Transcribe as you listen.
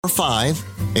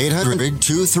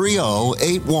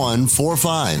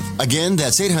800-230-8145. Again,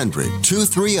 that's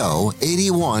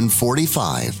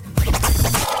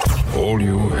 800-230-8145. All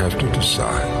you have to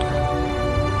decide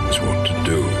is what to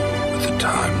do with the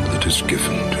time that is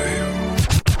given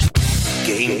to you.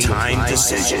 Game time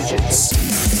decisions.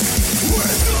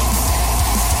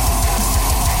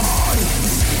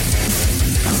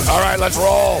 All right, let's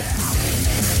roll.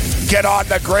 Get on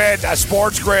the grid, a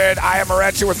Sports Grid. I am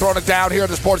Morency. We're throwing it down here at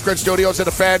the Sports Grid Studios at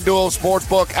the FanDuel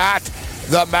Sportsbook at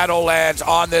the Meadowlands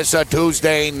on this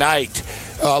Tuesday night.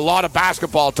 A lot of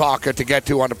basketball talk to get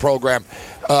to on the program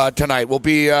tonight. We'll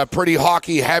be pretty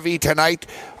hockey heavy tonight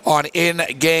on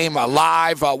In-Game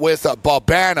Live with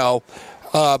Babano.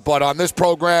 But on this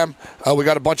program, we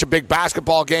got a bunch of big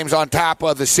basketball games on tap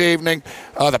this evening.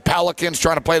 The Pelicans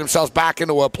trying to play themselves back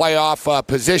into a playoff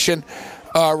position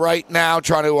right now,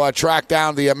 trying to track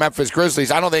down the Memphis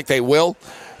Grizzlies. I don't think they will.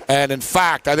 And in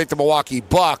fact, I think the Milwaukee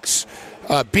Bucks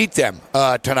beat them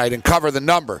tonight and cover the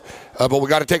number. But we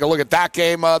got to take a look at that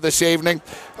game this evening.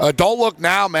 Don't look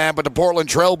now, man, but the Portland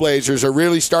Trailblazers are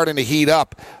really starting to heat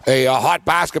up a hot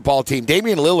basketball team.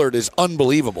 Damian Lillard is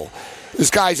unbelievable. This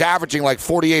guy's averaging like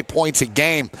 48 points a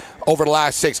game over the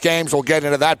last 6 games. We'll get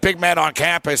into that. Big man on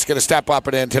campus going to step up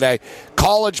and in today.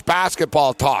 College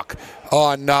basketball talk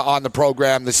on the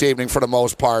program this evening for the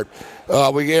most part.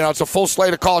 It's a full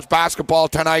slate of college basketball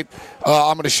tonight.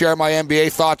 I'm going to share my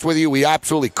NBA thoughts with you. We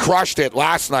absolutely crushed it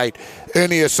last night in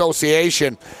the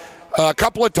association. A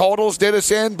couple of totals did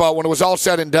us in, but when it was all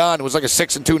said and done, it was like a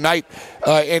 6-2 night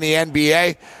in the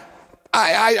NBA.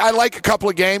 I like a couple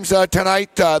of games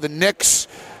tonight. The Knicks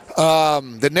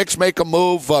make a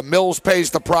move. Mills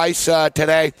pays the price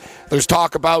today. There's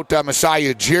talk about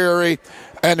Masai Ujiri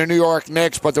and the New York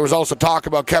Knicks, but there was also talk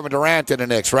about Kevin Durant in the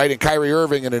Knicks, right? And Kyrie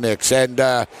Irving in the Knicks, and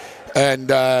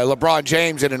LeBron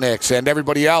James in the Knicks, and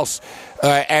everybody else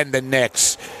and the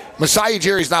Knicks. Masai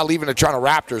Ujiri's not leaving the Toronto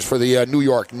Raptors for the New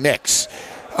York Knicks.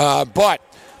 But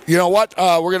you know what?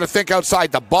 We're going to think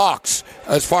outside the box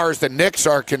as far as the Knicks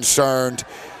are concerned.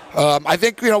 I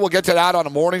think, we'll get to that on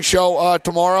a morning show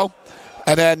tomorrow.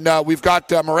 And then we've got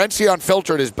Morency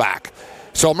Unfiltered is back.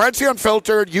 So Morency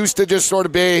Unfiltered used to just sort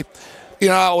of be, it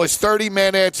was 30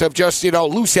 minutes of just,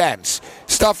 loose ends.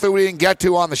 Stuff that we didn't get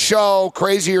to on the show,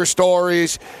 crazier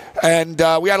stories. And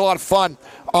we had a lot of fun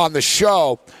on the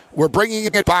show. We're bringing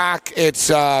it back. It's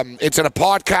in a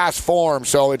podcast form,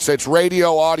 so it's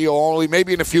radio, audio only.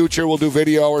 Maybe in the future we'll do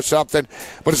video or something,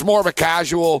 but it's more of a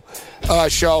casual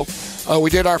show. We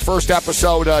did our first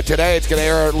episode today. It's going to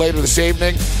air later this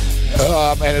evening,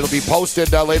 and it'll be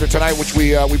posted later tonight, which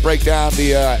we break down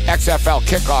the XFL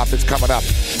kickoff that's coming up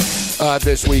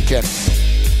this weekend.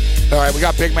 All right, we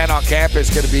got Big Man on Campus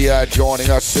going to be joining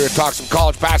us to talk some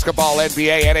college basketball,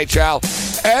 NBA, NHL,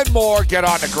 and more. Get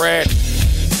on the grid.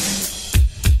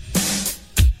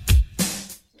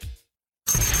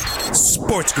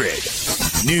 Sports Grid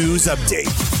News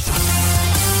Update.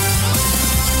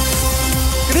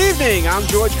 Good evening, I'm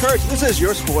George Kurtz. This is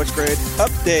your Sports Grid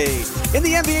Update. In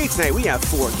the NBA tonight, we have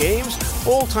 4 games.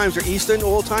 All times are Eastern,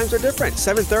 all times are different.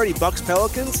 7:30 Bucks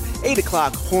Pelicans, 8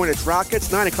 o'clock Hornets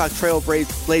Rockets, 9 o'clock Trail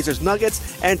Blazers Nuggets,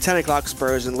 and 10 o'clock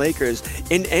Spurs and Lakers.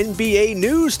 In NBA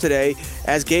news today,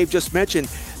 as Gabe just mentioned,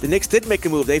 the Knicks did make a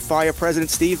move. They fire President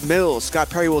Steve Mills.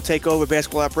 Scott Perry will take over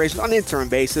basketball operations on an interim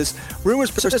basis. Rumors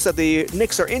persist that the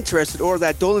Knicks are interested, or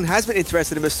that Dolan has been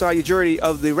interested in Masai Ujiri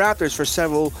of the Raptors for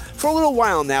a little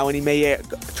while now, and he may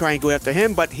try and go after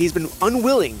him, but he's been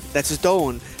unwilling, that's his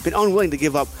Dolan, been unwilling to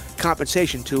give up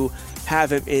compensation to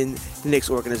have him in the Knicks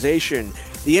organization.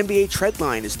 The NBA trade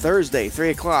line is Thursday,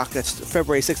 3 o'clock. That's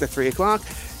February 6th at 3 o'clock.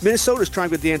 Minnesota's trying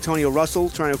to get D'Antonio Russell,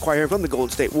 trying to acquire him from the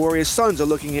Golden State Warriors. Suns are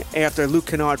looking after Luke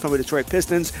Kennard from the Detroit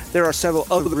Pistons. There are several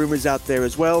other rumors out there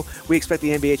as well. We expect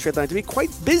the NBA trade line to be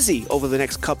quite busy over the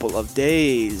next couple of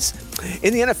days.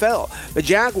 In the NFL, the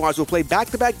Jaguars will play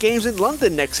back-to-back games in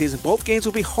London next season. Both games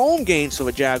will be home games for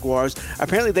the Jaguars.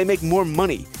 Apparently, they make more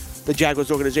money, the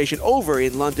Jaguars organization, over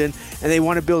in London, and they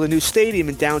want to build a new stadium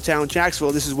in downtown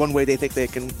Jacksonville. This is one way they think they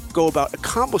can go about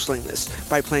accomplishing this,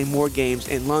 by playing more games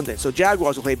in London. So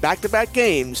Jaguars will play back-to-back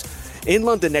games in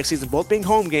London next season, both being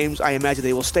home games. I imagine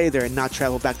they will stay there and not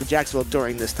travel back to Jacksonville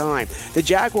during this time. The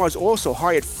Jaguars also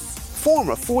hired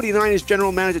former 49ers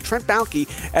general manager Trent Baalke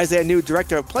as their new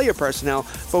director of player personnel.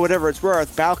 For whatever it's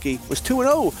worth, Baalke was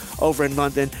 2-0 over in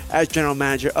London as general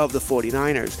manager of the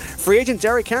 49ers. Free agent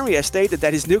Derrick Henry has stated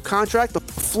that his new contract, the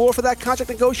floor for that contract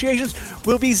negotiations,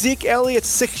 will be Zeke Elliott's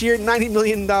 6-year, $90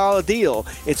 million deal.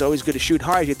 It's always good to shoot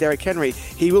high with Derrick Henry.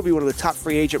 He will be one of the top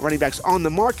free agent running backs on the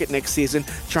market next season,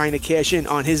 trying to cash in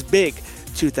on his big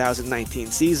 2019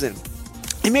 season.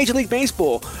 In Major League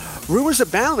Baseball, rumors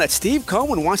abound that Steve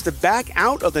Cohen wants to back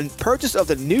out of the purchase of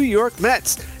the New York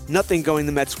Mets. Nothing going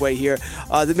the Mets' way here.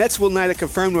 The Mets will neither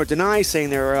confirm nor deny,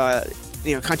 saying they're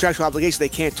contractual obligations, they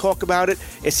can't talk about it.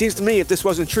 It seems to me if this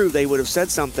wasn't true, they would have said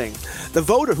something. The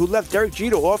voter who left Derek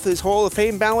Jeter off his Hall of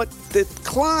Fame ballot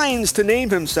declines to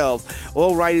name himself.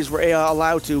 All writers were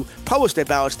allowed to publish their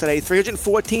ballots today.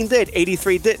 314 did,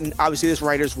 83 didn't. Obviously, this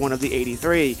writer's one of the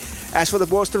 83. As for the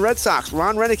Boston Red Sox,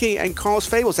 Ron Renicky and Carlos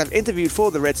Fables have interviewed for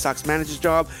the Red Sox manager's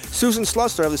job. Susan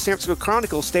Slusser of the San Francisco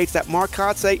Chronicle states that Mark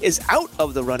Kotsay is out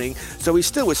of the running, so he's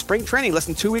still with spring training less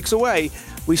than 2 weeks away.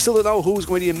 We still don't know who's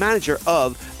going to be the manager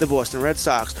of the Boston Red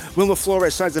Sox. Wilmer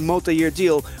Flores signs a multi-year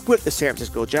deal with the San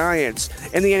Francisco Giants.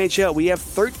 In the NHL, we have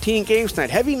 13 games tonight.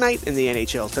 Heavy night in the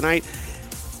NHL tonight.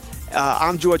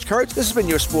 I'm George Kurtz. This has been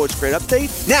your Sports Grid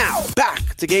Update. Now,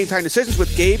 back to Game Time Decisions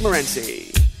with Gabe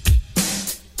Morency.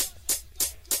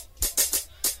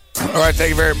 All right, thank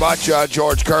you very much,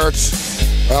 George Kurtz.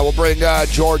 We'll bring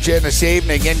George in this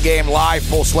evening, in-game live,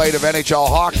 full slate of NHL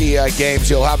hockey games.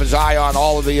 He'll have his eye on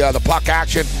all of the puck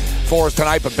action for us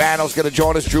tonight. Babano's going to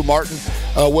join us. Drew Martin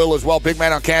will as well. Big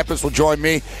Man on Campus will join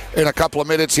me in a couple of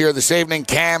minutes here this evening.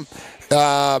 Cam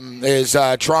is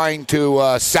trying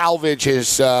to salvage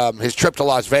his trip to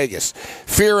Las Vegas.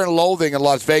 Fear and Loathing in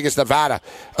Las Vegas, Nevada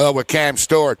with Cam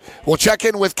Stewart. We'll check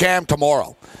in with Cam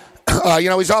tomorrow.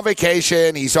 He's on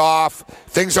vacation. He's off.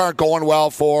 Things aren't going well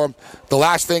for him. The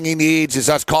last thing he needs is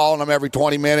us calling him every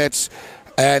 20 minutes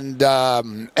and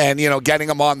getting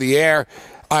him on the air.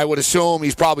 I would assume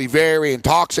he's probably very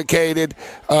intoxicated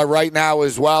right now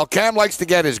as well. Cam likes to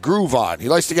get his groove on. He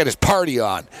likes to get his party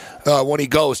on when he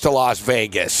goes to Las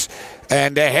Vegas.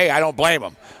 And, hey, I don't blame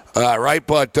him. Right,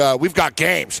 but we've got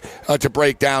games to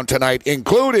break down tonight,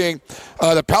 including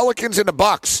the Pelicans and the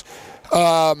Bucks.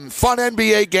 Fun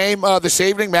NBA game this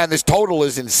evening, man. This total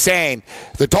is insane.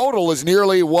 The total is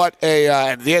nearly what the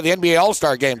NBA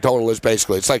All-Star game total is,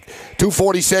 basically. It's like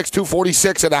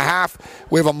 246 and a half.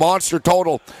 We have a monster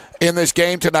total in this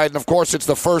game tonight, and of course, it's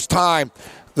the first time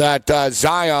that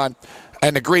Zion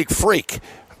and the Greek Freak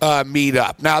meet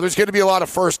up. Now, there's going to be a lot of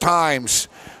first times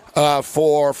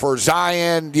for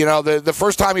Zion. The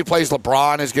first time he plays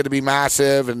LeBron is going to be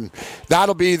massive, and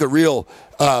that'll be the real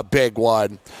big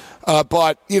one.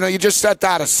 But, you just set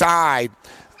that aside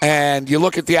and you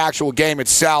look at the actual game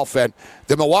itself, and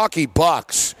the Milwaukee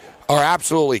Bucks are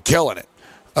absolutely killing it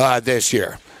this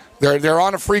year. They're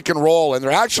on a freaking roll, and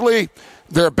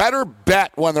they're a better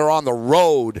bet when they're on the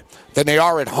road than they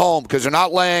are at home because they're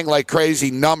not laying like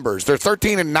crazy numbers. They're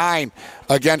 13-9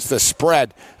 against the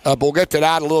spread. But we'll get to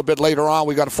that a little bit later on.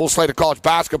 We got a full slate of college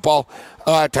basketball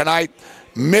tonight.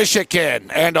 Michigan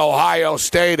and Ohio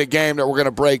State, a game that we're going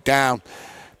to break down.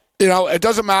 It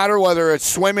doesn't matter whether it's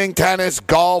swimming, tennis,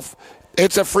 golf.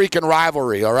 It's a freaking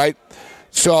rivalry, all right?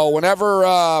 So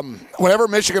whenever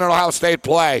Michigan and Ohio State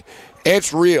play,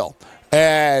 it's real.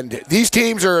 And these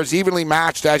teams are as evenly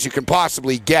matched as you can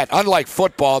possibly get. Unlike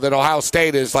football, that Ohio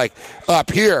State is like up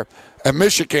here, and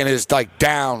Michigan is like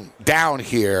down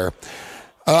here.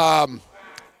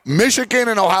 Michigan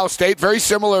and Ohio State, very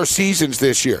similar seasons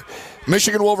this year.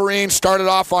 Michigan Wolverines started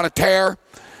off on a tear.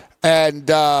 And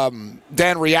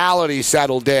then reality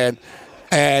settled in,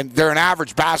 and they're an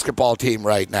average basketball team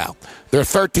right now. They're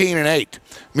 13-8.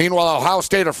 Meanwhile, Ohio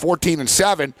State are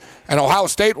 14-7, and Ohio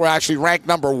State were actually ranked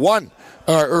number 1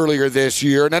 earlier this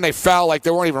year, and then they fell like they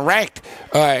weren't even ranked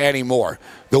anymore.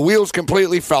 The wheels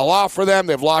completely fell off for them.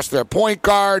 They've lost their point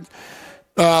guard.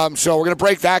 So we're going to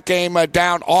break that game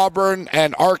down. Auburn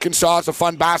and Arkansas is a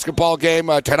fun basketball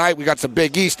game tonight. We got some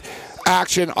Big East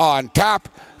action on tap.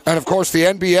 And, of course, the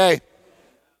NBA,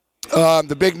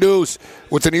 the big news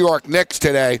with the New York Knicks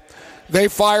today, they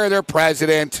fire their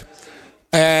president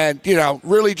and,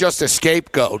 really just a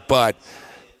scapegoat. But,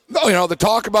 the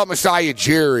talk about Masai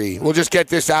Ujiri, we'll just get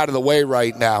this out of the way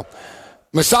right now.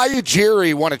 Masai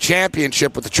Ujiri won a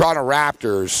championship with the Toronto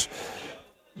Raptors.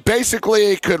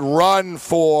 Basically could run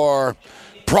for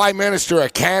Prime Minister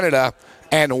of Canada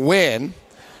and win.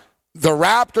 The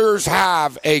Raptors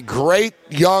have a great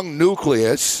young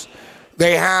nucleus.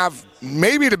 They have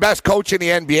maybe the best coach in the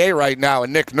NBA right now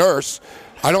in Nick Nurse.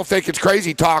 I don't think it's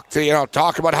crazy talk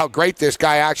about how great this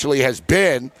guy actually has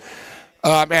been.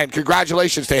 And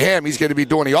congratulations to him. He's going to be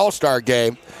doing the All-Star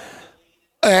game.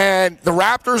 And the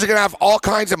Raptors are going to have all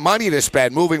kinds of money to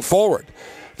spend moving forward.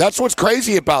 That's what's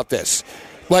crazy about this.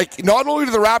 Like, not only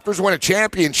do the Raptors win a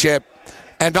championship,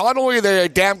 and not only are they a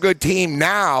damn good team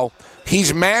now,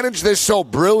 he's managed this so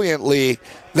brilliantly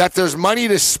that there's money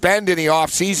to spend in the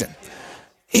offseason.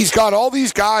 He's got all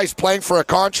these guys playing for a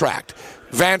contract.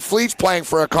 Van Fleet's playing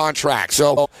for a contract.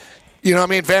 So You know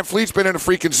what I mean? Van Fleet's been in a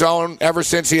freaking zone ever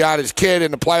since he had his kid in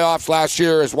the playoffs last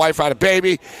year. His wife had a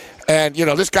baby. And,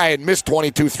 this guy had missed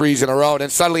 22 threes in a row,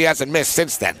 and suddenly hasn't missed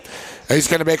since then. He's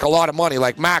going to make a lot of money,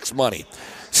 like max money.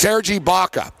 Serge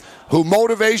Ibaka, who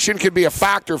motivation can be a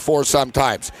factor for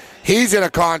sometimes. He's in a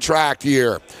contract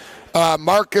year.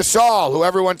 Marc Gasol, who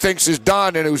everyone thinks is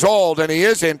done and who's old, and he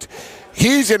isn't.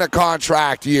 He's in a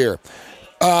contract year.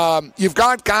 You've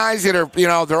got guys that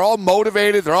are, they're all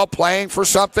motivated. They're all playing for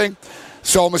something.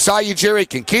 So Masai Ujiri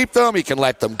can keep them. He can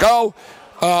let them go.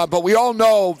 But we all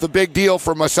know the big deal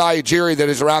for Masai Ujiri that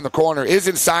is around the corner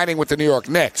isn't signing with the New York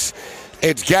Knicks.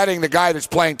 It's getting the guy that's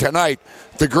playing tonight,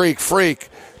 the Greek Freak,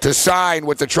 to sign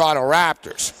with the Toronto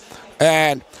Raptors.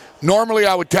 And normally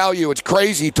I would tell you it's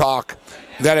crazy talk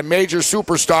that a major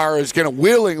superstar is going to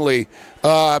willingly,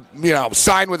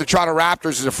 sign with the Toronto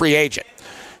Raptors as a free agent.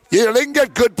 They can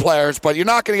get good players, but you're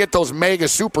not going to get those mega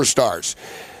superstars.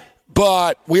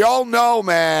 But we all know,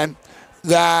 man,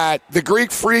 that the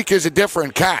Greek Freak is a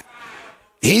different cat.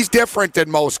 He's different than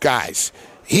most guys.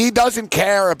 He doesn't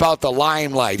care about the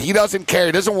limelight. He doesn't care.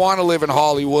 He doesn't want to live in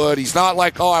Hollywood. He's not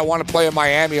like, I want to play in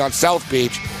Miami on South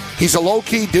Beach. He's a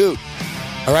low-key dude.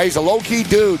 All right? He's a low-key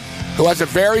dude who has a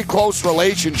very close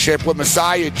relationship with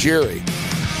Masai Ujiri.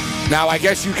 Now, I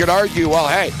guess you could argue,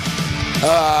 Masai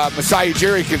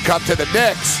Ujiri could come to the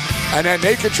Knicks, and then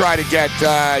they could try to get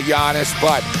Giannis,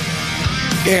 but,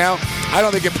 I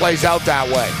don't think it plays out that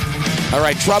way. All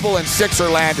right, trouble in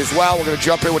Sixerland as well. We're going to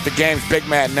jump in with the game's big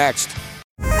man next.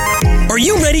 Are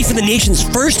you ready for the nation's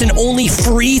first and only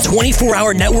free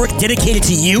 24-hour network dedicated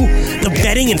to you, the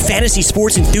betting and fantasy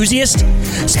sports enthusiast?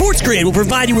 SportsGrid will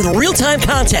provide you with real-time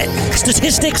content,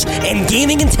 statistics, and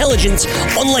gaming intelligence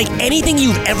unlike anything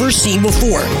you've ever seen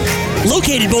before.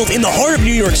 Located both in the heart of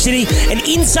New York City and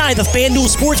inside the FanDuel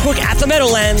Sportsbook at the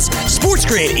Meadowlands,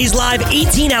 SportsGrid is live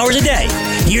 18 hours a day,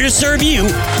 here to serve you,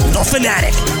 the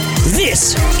fanatic.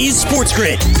 This is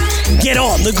SportsGrid. Get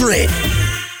on the grid.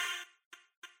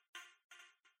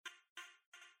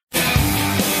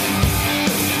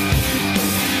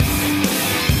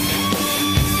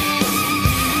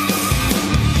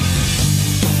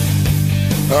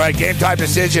 All right, Game Time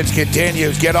Decisions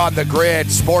continues. Get on the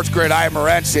grid. Sports Grid, I am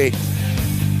Morency.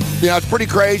 It's pretty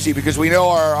crazy because we know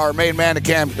our main man,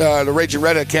 the Raging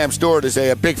Redhead, Cam Stewart, is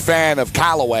a big fan of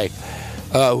Callaway,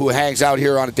 who hangs out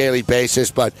here on a daily basis.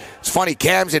 But it's funny,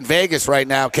 Cam's in Vegas right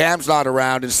now. Cam's not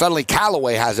around, and suddenly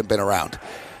Callaway hasn't been around.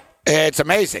 It's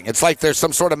amazing. It's like there's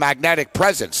some sort of magnetic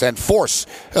presence and force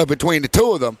between the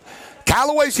two of them.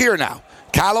 Callaway's here now.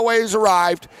 Callaway's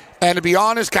arrived. And to be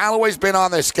honest, Callaway's been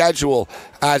on their schedule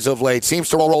as of late. Seems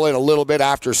to roll in a little bit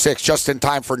after 6, just in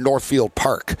time for Northfield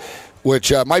Park,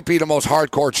 which might be the most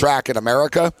hardcore track in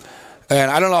America. And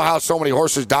I don't know how so many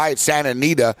horses die at Santa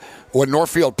Anita when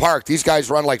Northfield Park. These guys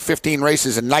run like 15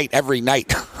 races a night every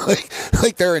night.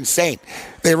 like they're insane.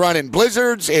 They run in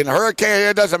blizzards, in hurricane.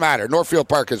 It doesn't matter. Northfield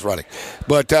Park is running.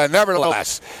 But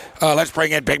nevertheless, let's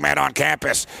bring in Big Man on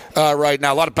campus right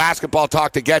now. A lot of basketball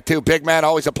talk to get to. Big Man,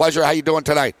 always a pleasure. How you doing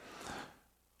tonight?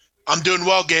 I'm doing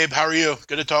well, Gabe. How are you?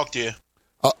 Good to talk to you.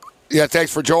 Yeah,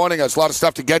 thanks for joining us. A lot of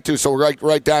stuff to get to, so we're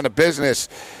right down to business.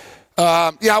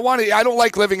 I don't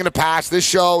like living in the past. This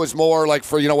show is more like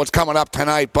for what's coming up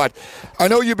tonight. But I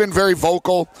know you've been very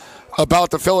vocal about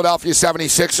the Philadelphia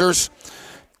 76ers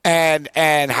and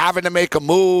having to make a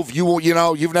move.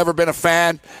 You've never been a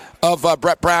fan of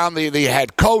Brett Brown, the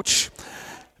head coach.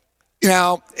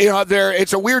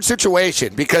 It's a weird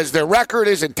situation because their record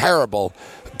isn't terrible,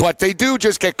 but they do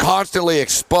just get constantly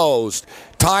exposed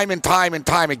time and time and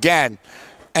time again.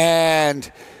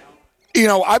 And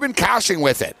I've been cashing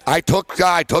with it. I took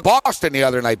Boston the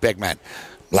other night, big man.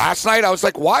 Last night, I was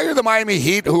like, why are the Miami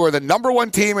Heat, who are the number one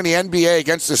team in the NBA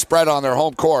against the spread on their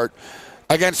home court,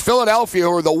 against Philadelphia,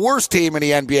 who are the worst team in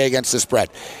the NBA against the spread?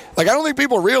 I don't think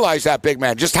people realize that, big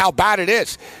man, just how bad it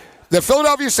is. The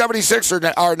Philadelphia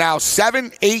 76ers are now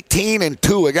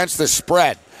 7-18-2 against the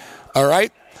spread, all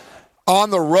right, on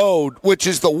the road, which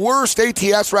is the worst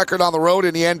ATS record on the road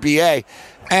in the NBA.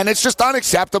 And it's just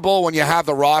unacceptable when you have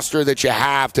the roster that you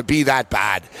have to be that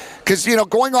bad. Because,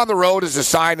 going on the road is a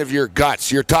sign of your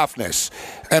guts, your toughness,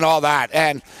 and all that.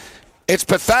 And it's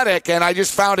pathetic, and I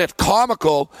just found it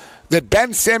comical that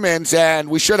Ben Simmons, and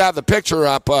we should have the picture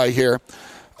up here,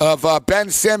 of Ben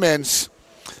Simmons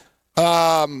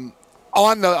on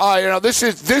the, this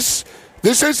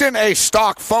isn't a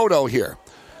stock photo here.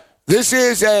 This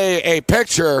is a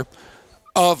picture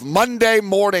of Monday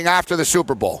morning after the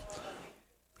Super Bowl.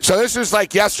 So this is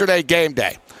like yesterday game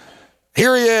day.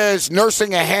 Here he is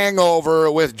nursing a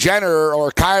hangover with Jenner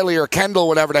or Kylie or Kendall,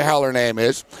 whatever the hell her name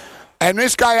is. And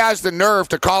this guy has the nerve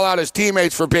to call out his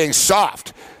teammates for being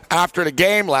soft after the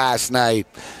game last night.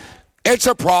 It's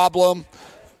a problem.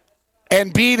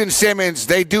 Embiid and Simmons,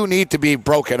 they do need to be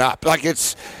broken up. Like,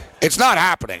 it's not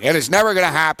happening. It is never going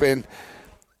to happen.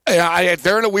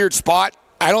 They're in a weird spot.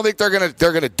 I don't think they're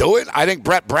gonna do it. I think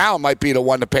Brett Brown might be the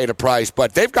one to pay the price,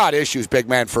 but they've got issues, big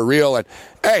man, for real. And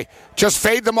hey, just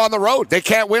fade them on the road. They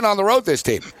can't win on the road, this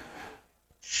team.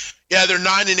 Yeah, they're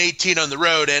 9-18 on the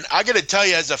road, and I got to tell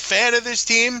you, as a fan of this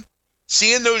team,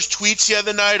 seeing those tweets the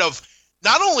other night of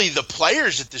not only the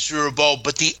players at the Super Bowl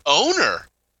but the owner.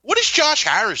 What is Josh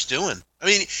Harris doing? I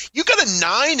mean, you got a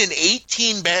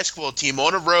 9-18 basketball team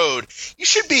on a road. You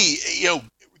should be,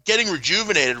 getting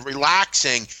rejuvenated,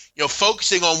 relaxing,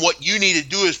 focusing on what you need to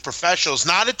do as professionals,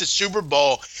 not at the Super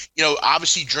Bowl,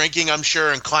 obviously drinking, I'm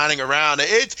sure, and clowning around.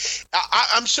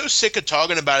 I'm so sick of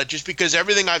talking about it just because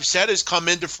everything I've said has come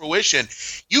into fruition.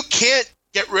 You can't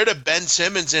get rid of Ben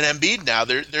Simmons and Embiid now.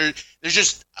 There's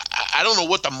just, I don't know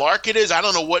what the market is. I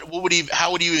don't know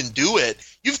how would he even do it.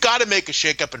 You've got to make a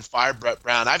shakeup and fire Brett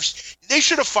Brown. They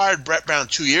should have fired Brett Brown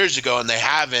 2 years ago, and they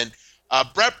haven't.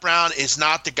 Brett Brown is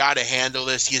not the guy to handle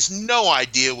this. He has no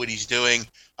idea what he's doing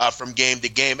from game to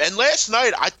game. And last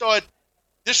night, I thought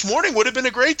this morning would have been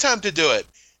a great time to do it.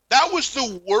 That was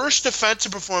the worst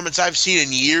defensive performance I've seen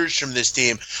in years from this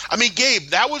team. I mean, Gabe,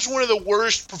 that was one of the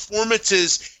worst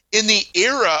performances in the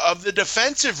era of the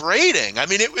defensive rating. I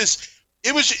mean,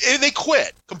 they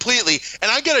quit completely. And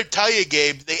I got to tell you,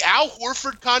 Gabe, the Al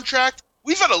Horford contract,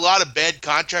 we've had a lot of bad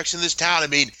contracts in this town. I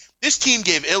mean, this team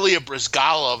gave Ilya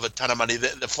Brizgalov a ton of money.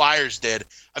 The Flyers did.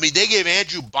 I mean, they gave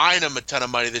Andrew Bynum a ton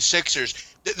of money, the Sixers.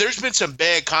 There's been some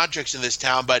bad contracts in this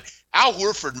town, but Al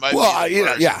Horford might be the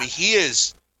worst. Yeah. I mean, he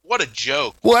is – what a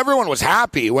joke. Well, everyone was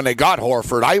happy when they got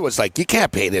Horford. I was like, you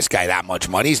can't pay this guy that much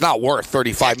money. He's not worth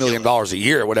 $35 million a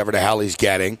year, whatever the hell he's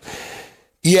getting.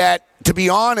 Yet, to be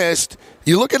honest,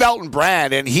 you look at Elton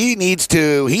Brand, and he needs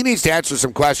to answer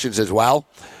some questions as well.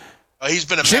 He's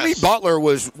been a Jimmy mess. Butler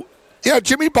was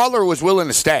willing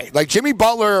to stay. Like, Jimmy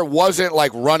Butler wasn't,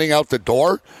 like, running out the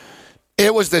door.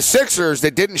 It was the Sixers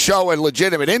that didn't show a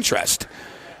legitimate interest.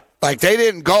 Like, they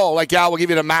didn't go, like, yeah, we'll give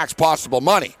you the max possible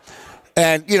money.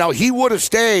 And, he would have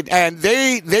stayed. And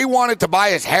they wanted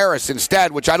Tobias Harris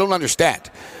instead, which I don't understand.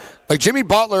 Like, Jimmy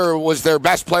Butler was their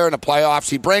best player in the playoffs.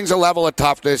 He brings a level of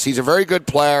toughness. He's a very good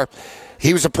player.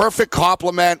 He was a perfect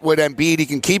complement with Embiid. He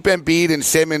can keep Embiid and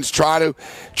Simmons, try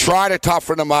to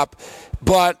toughen them up.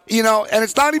 But, and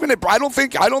it's not even – I don't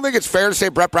think it's fair to say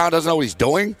Brett Brown doesn't know what he's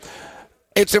doing.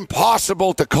 It's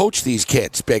impossible to coach these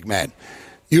kids, big men.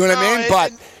 You know what I mean?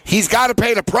 But he's got to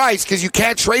pay the price because you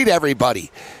can't trade everybody.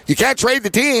 You can't trade the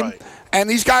team. Right. And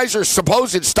these guys are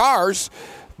supposed stars.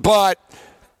 But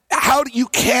you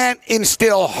can't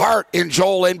instill heart in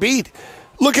Joel Embiid.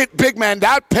 Look at big man.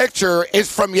 That picture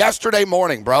is from yesterday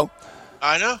morning, bro.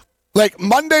 I know. Like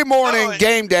Monday morning,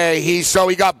 game day, he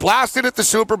got blasted at the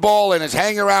Super Bowl and is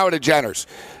hanging around with the Jenners.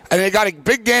 And they got a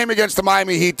big game against the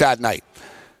Miami Heat that night.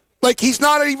 Like, he's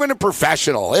not even a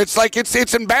professional. It's like,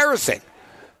 it's embarrassing.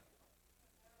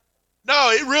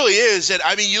 No, it really is. And,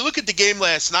 I mean, you look at the game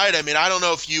last night. I mean, I don't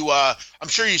know if you I'm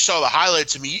sure you saw the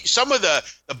highlights. I mean, some of the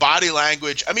body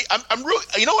language. I mean, I'm really,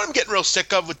 you know what I'm getting real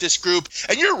sick of with this group?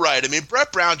 And you're right. I mean,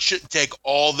 Brett Brown shouldn't take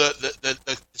all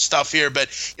the stuff here.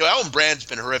 But, Elton Brand's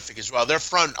been horrific as well. Their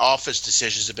front office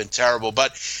decisions have been terrible.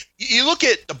 But you look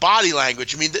at the body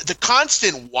language. I mean, the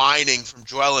constant whining from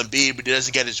Joel Embiid, but he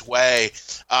doesn't get his way.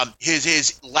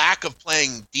 His lack of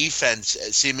playing defense,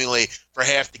 seemingly, for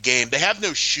half the game. They have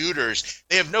no shooters.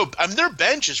 They have their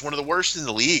bench is one of the worst in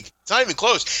the league. It's not even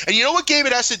close. And you know what game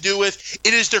it has to do with?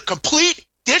 It is their complete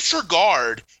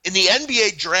disregard in the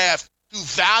NBA draft to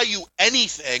value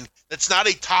anything that's not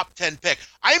a top 10 pick.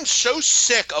 I am so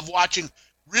sick of watching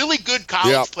really good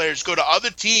college players go to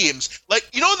other teams. Like,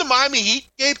 the Miami Heat,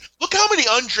 Gabe, look how many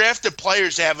undrafted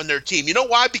players they have on their team. You know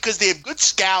why? Because they have good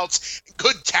scouts,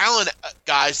 good talent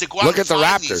guys that go out Look and at the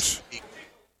find Raptors.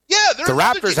 Yeah, the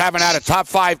Raptors haven't had a top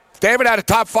 5. They haven't had a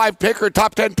top 5 pick or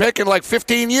top 10 pick in like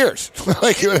 15 years.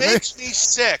 It makes me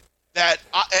sick that,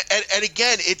 and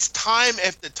again, it's time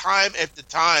after time after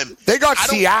time. They got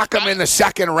Siakam in the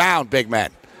second round, big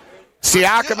man.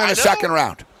 Siakam in the second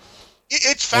round.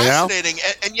 It's fascinating,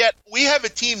 and yet we have a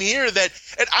team here that,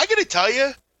 and I got to tell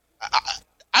you,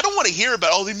 I don't want to hear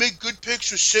about, they made good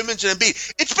picks with Simmons and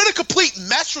Embiid. It's been a complete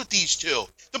mess with these two.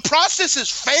 The process has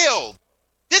failed.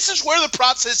 This is where the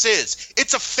process is.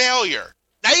 It's a failure.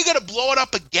 Now you got to blow it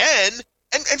up again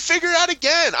and figure it out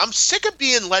again. I'm sick of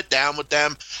being let down with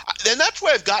them. And that's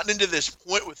why I've gotten into this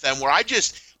point with them where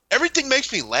everything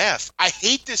makes me laugh. I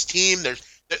hate this team. They're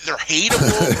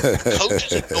hateable. The coach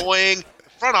is annoying.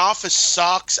 front office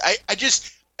sucks. I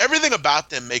just everything about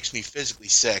them makes me physically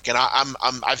sick, and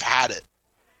I've had it.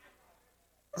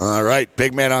 All right,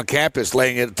 big man on campus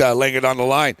laying it on the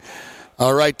line.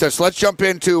 All right, so let's jump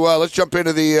into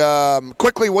the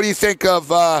quickly. What do you think of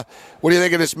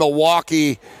this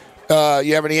Milwaukee?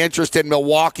 You have any interest in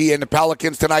Milwaukee and the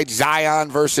Pelicans tonight? Zion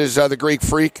versus the Greek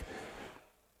Freak.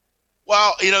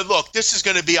 Well, look, this is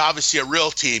going to be obviously a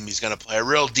real team. He's going to play a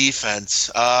real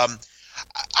defense.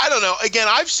 I don't know. Again,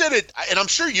 I've said it, and I'm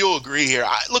sure you'll agree here.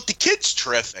 Look, the kid's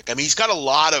terrific. I mean, he's got a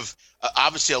lot of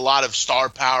obviously a lot of star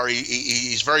power.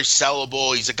 He's very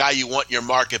sellable. He's a guy you want in your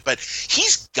market, but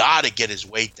he's got to get his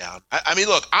weight down. I mean,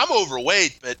 look, I'm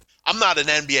overweight, but I'm not an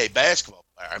NBA basketball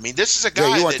player. I mean, this is a guy.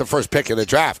 Yeah, you weren't the first pick in the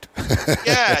draft.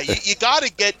 Yeah, you got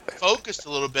to get focused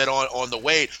a little bit on the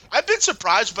weight. I've been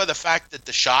surprised by the fact that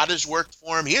the shot has worked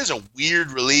for him. He has a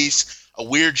weird release, a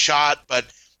weird shot, but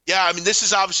yeah, I mean, this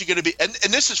is obviously going to be, and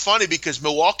this is funny because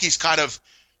Milwaukee's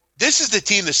this is the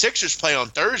team the Sixers play on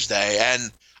Thursday,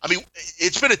 and I mean,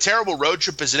 it's been a terrible road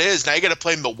trip as it is. Now you got to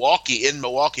play Milwaukee in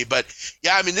Milwaukee, but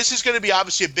yeah, I mean, this is going to be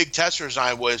obviously a big test for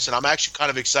Zion Williamson, and I'm actually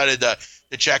kind of excited to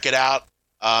check it out.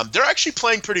 They're actually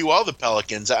playing pretty well, the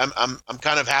Pelicans. I'm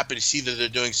kind of happy to see that they're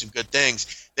doing some good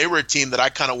things. They were a team that I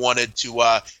kind of wanted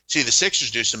to see the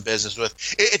Sixers do some business with.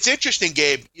 It's interesting,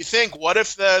 Gabe. You think, what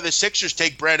if the Sixers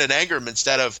take Brandon Ingram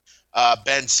instead of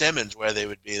Ben Simmons, where they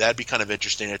would be? That'd be kind of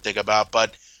interesting to think about.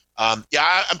 But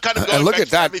yeah, I'm kind of going back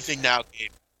to everything now,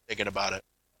 Gabe, thinking about it.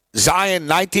 Zion,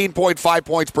 19.5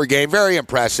 points per game. Very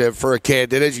impressive for a kid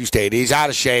that, as you stated, he's out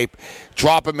of shape.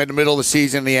 Drop him in the middle of the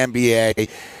season in the NBA.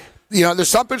 You know, there's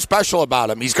something special about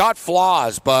him. He's got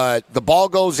flaws, but the ball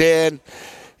goes in.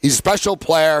 He's a special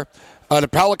player. The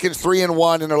Pelicans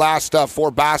 3-1 in their last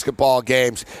 4 basketball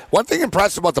games. One thing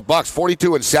impressive about the Bucks,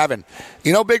 42-7.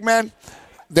 You know, big man,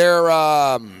 they're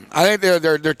I think they're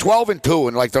 12-2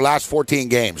 in like their last 14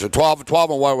 games, or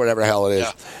 12-1, whatever the hell it is.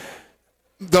 Yeah.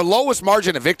 The lowest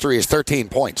margin of victory is 13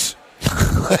 points.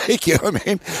 Like, you know what I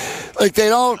mean? Like, they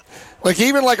don't. Like,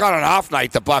 even like on an off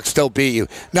night, the Bucks still beat you.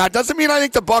 Now, it doesn't mean I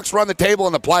think the Bucks run the table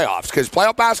in the playoffs, because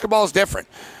playoff basketball is different.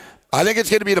 I think it's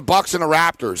going to be the Bucks and the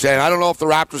Raptors, and I don't know if the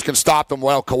Raptors can stop them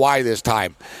without Kawhi this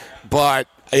time. But,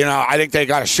 you know, I think they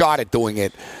got a shot at doing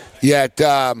it. Yet,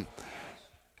 I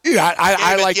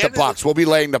like the Bucks. We'll be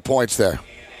laying the points there.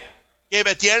 Yeah,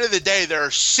 but at the end of the day, there are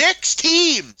 6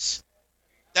 teams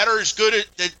that are as good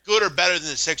or better than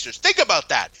the Sixers. Think about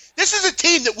that. This is a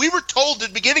team that we were told at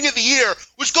the beginning of the year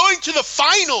was going to the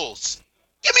finals.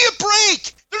 Give me a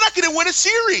break. They're not going to win a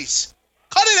series.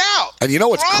 Cut it out. And you know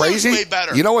what's Toronto's crazy? Way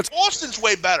better. You know what's Boston's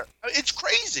way better. It's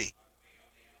crazy.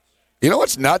 You know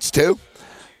what's nuts too?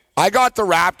 I got the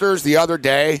Raptors the other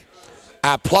day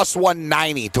at plus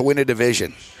 190 to win a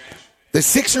division. The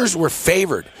Sixers were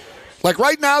favored. Like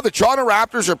right now, the Toronto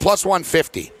Raptors are plus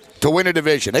 150 to win a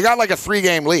division. They got like a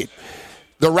 3-game lead.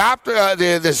 The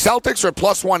Celtics are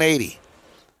plus 180.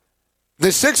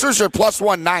 The Sixers are plus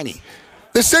 190.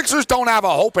 The Sixers don't have a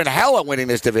hope in hell of winning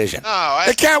this division.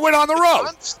 They can't win on the road.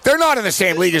 They're not in the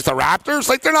same league as the Raptors.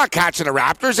 Like, they're not catching the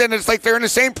Raptors, and it's like they're in the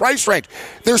same price range.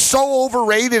 They're so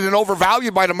overrated and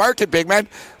overvalued by the market, big man.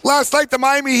 Last night, the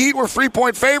Miami Heat were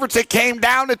 3-point favorites. It came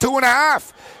down to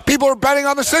 2.5. People are betting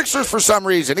on the Sixers for some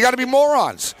reason. You got to be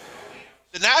morons.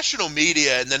 The national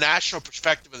media and the national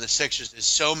perspective of the Sixers is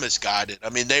so misguided. I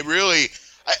mean, they really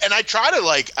 – and I try to,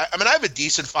 I have a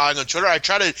decent following on Twitter. I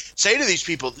try to say to these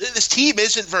people, this team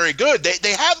isn't very good.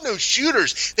 They have no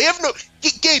shooters. They have no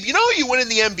 – Gabe, you know how you win in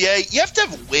the NBA? You have to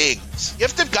have wings. You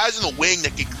have to have guys in the wing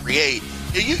that can create.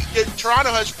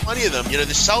 Toronto has plenty of them. You know,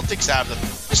 the Celtics have them.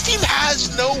 This team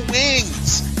has no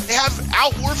wings. They have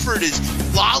Al Horford is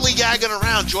lollygagging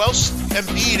around. Joel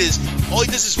Embiid is – all he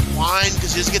does is whine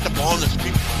because he doesn't get the ball in the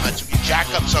 3-point line, so he jack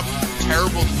up some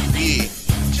terrible three.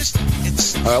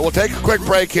 We'll take a quick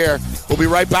break here. We'll be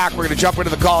right back. We're going to jump into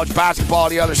the college basketball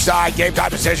on the other side. Game Time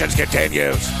Decisions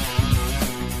continues.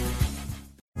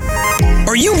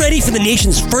 Are you ready for the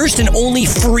nation's first and only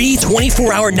free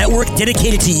 24-hour network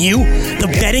dedicated to you, the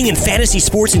betting and fantasy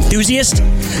sports enthusiast?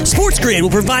 SportsGrid will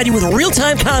provide you with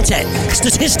real-time content,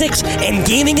 statistics, and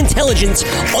gaming intelligence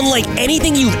unlike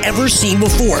anything you've ever seen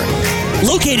before.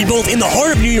 Located both in the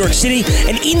heart of New York City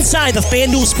and inside the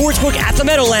FanDuel Sportsbook at the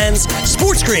Meadowlands,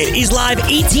 SportsGrid is live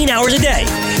 18 hours a day,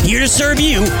 here to serve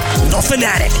you, the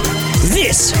fanatic.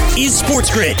 This is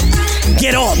SportsGrid.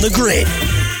 Get on the grid.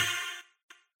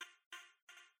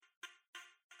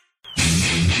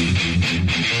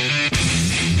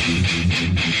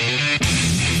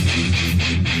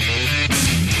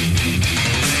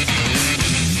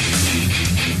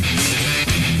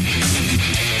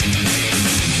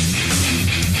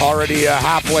 Already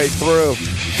halfway through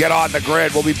Get on the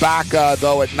grid. We'll be back,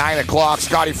 though, at 9 o'clock.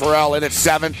 Scotty Farrell in at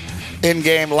 7.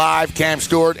 In-game live. Cam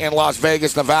Stewart in Las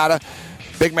Vegas, Nevada.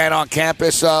 Big man on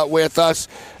campus with us.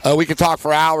 We could talk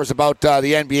for hours about the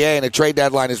NBA, and the trade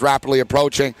deadline is rapidly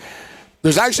approaching.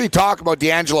 There's actually talk about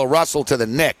D'Angelo Russell to the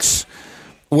Knicks,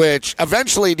 which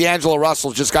eventually D'Angelo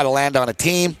Russell's just got to land on a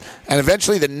team, and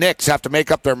eventually the Knicks have to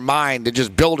make up their mind to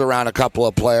just build around a couple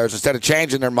of players instead of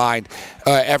changing their mind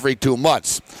every 2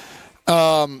 months.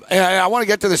 And I want to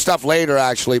get to this stuff later,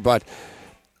 actually, but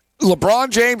LeBron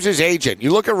James' agent,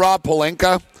 you look at Rob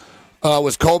Pelinka,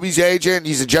 was Kobe's agent.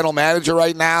 He's a general manager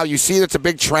right now. You see that's a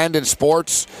big trend in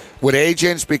sports with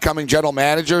agents becoming general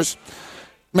managers.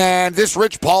 Man, this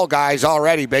Rich Paul guy is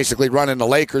already basically running the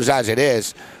Lakers as it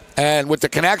is. And with the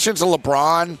connections of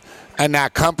LeBron and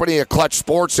that company of Clutch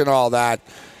Sports and all that,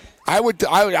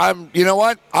 I'm you know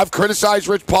what? I've criticized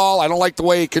Rich Paul. I don't like the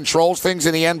way he controls things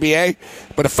in the NBA.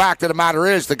 But the fact of the matter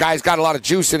is the guy's got a lot of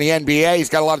juice in the NBA. He's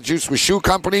got a lot of juice with shoe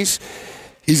companies.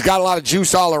 He's got a lot of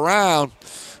juice all around.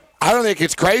 I don't think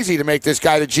it's crazy to make this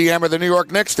guy the GM of the New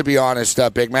York Knicks, to be honest,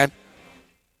 big man.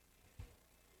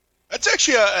 That's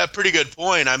actually a pretty good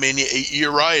point. I mean,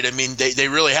 you're right. I mean, they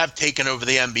really have taken over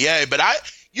the NBA. But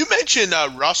you mentioned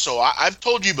Russell. I've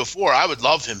told you before, I would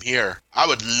love him here. I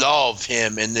would love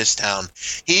him in this town.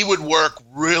 He would work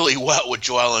really well with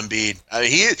Joel Embiid. I mean,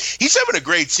 he's having a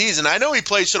great season. I know he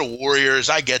plays for the Warriors.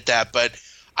 I get that. But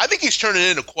I think he's turning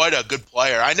into quite a good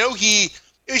player. I know he's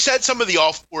had some of the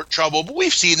off-court trouble, but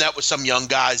we've seen that with some young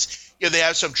guys. You know, they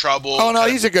have some trouble. Oh, no,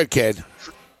 he's a good kid.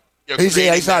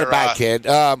 He's not a bad kid.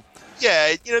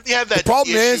 Yeah, you know, they have that. The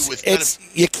problem is,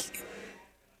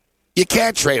 you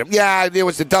can't trade him. Yeah, there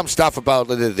was the dumb stuff about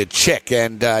the chick,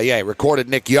 and he recorded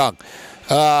Nick Young.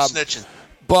 Snitching.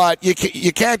 But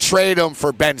you can't trade him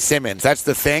for Ben Simmons. That's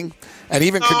the thing, and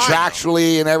even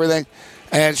contractually and everything.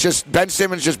 And it's just Ben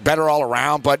Simmons just better all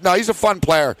around. But no, he's a fun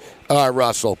player,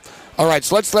 Russell. All right,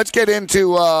 so let's get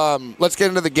into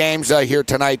the games here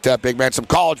tonight, big man. Some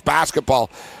college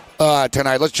basketball.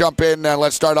 Tonight. Let's jump in and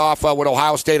let's start off with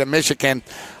Ohio State and Michigan.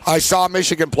 I saw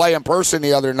Michigan play in person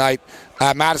the other night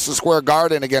at Madison Square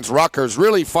Garden against Rutgers.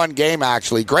 Really fun game,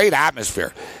 actually. Great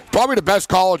atmosphere. Probably the best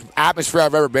college atmosphere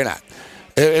I've ever been at.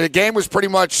 The game was pretty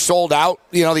much sold out.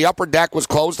 You know, the upper deck was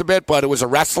closed a bit, but it was a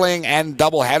wrestling and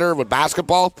doubleheader with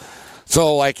basketball.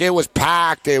 So, like, it was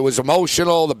packed. It was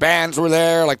emotional. The bands were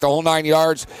there, like the whole 9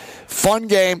 yards. Fun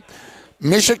game.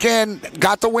 Michigan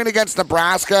got the win against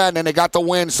Nebraska, and then they got the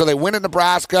win. So they win at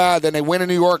Nebraska, then they win in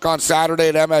New York on Saturday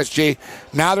at MSG.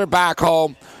 Now they're back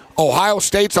home. Ohio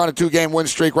State's on a 2-game win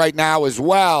streak right now as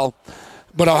well.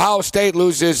 But Ohio State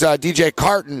loses DJ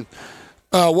Carton.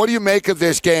 What do you make of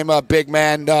this game, big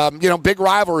man? Big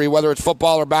rivalry, whether it's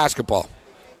football or basketball.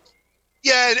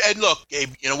 Yeah, and look,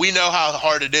 Gabe, we know how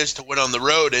hard it is to win on the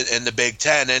road in the Big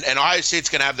Ten, and Ohio State's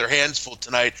going to have their hands full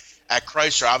tonight at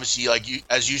Chrysler, obviously,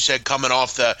 as you said, coming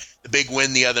off the big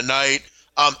win the other night.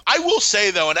 I will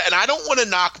say, though, and I don't want to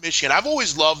knock Michigan. I've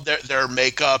always loved their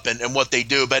makeup and what they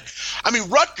do. But, I mean,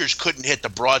 Rutgers couldn't hit the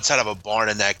broadside of a barn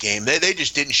in that game. They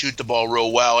just didn't shoot the ball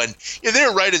real well. And they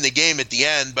were right in the game at the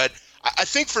end. But I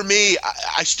think for me,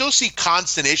 I still see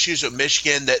constant issues with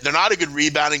Michigan. That they're not a good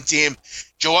rebounding team.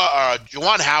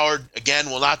 Juwan Howard, again,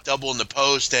 will not double in the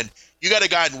post. And you got a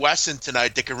guy in Wesson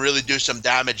tonight that can really do some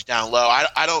damage down low.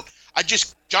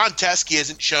 John Teskey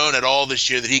hasn't shown at all this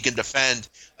year that he can defend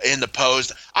in the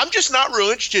post. I'm just not real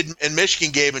interested in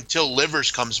Michigan game until Livers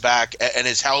comes back and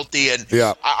is healthy. And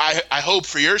yeah. I hope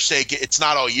for your sake it's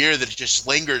not all year, that it just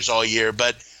lingers all year.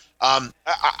 But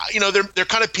they're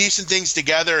kind of piecing things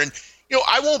together. And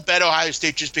I won't bet Ohio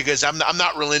State just because I'm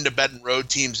not real into betting road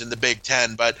teams in the Big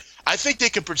Ten. But I think they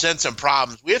could present some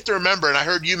problems. We have to remember, and I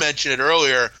heard you mention it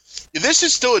earlier, this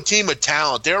is still a team with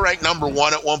talent. They're ranked number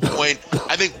 1 at one point.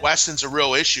 I think Weston's a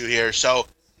real issue here. So,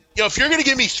 if you're going to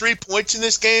give me 3 points in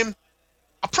this game,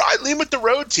 I'll probably lean with the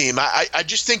road team. I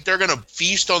just think they're going to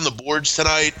feast on the boards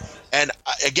tonight. And,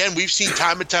 again, we've seen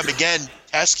time and time again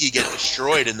Teskey get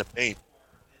destroyed in the paint.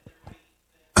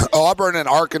 Auburn and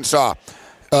Arkansas.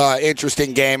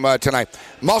 Interesting game tonight.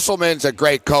 Musselman's a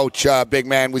great coach, big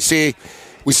man. We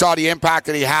saw the impact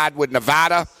that he had with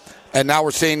Nevada. And now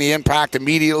we're seeing the impact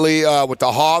immediately with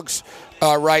the Hogs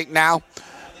right now.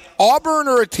 Auburn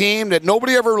are a team that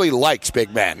nobody ever really likes,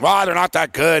 big man. Well, they're not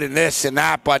that good and this and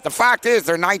that. But the fact is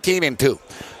they're 19-2.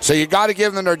 So you got to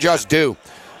give them their just due.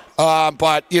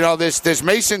 But, this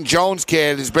Mason Jones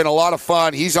kid has been a lot of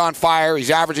fun. He's on fire.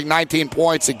 He's averaging 19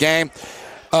 points a game.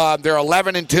 They're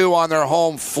 11-2 on their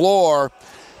home floor.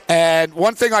 And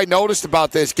one thing I noticed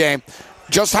about this game,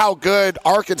 just how good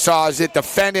Arkansas is at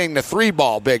defending the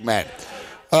 3-ball, big man.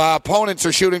 opponents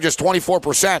are shooting just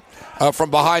 24%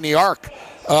 from behind the arc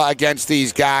against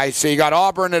these guys. So you got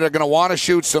Auburn that are going to want to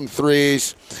shoot some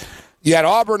threes. Yet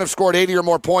Auburn have scored 80 or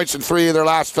more points in 3 of their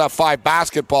last 5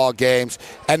 basketball games,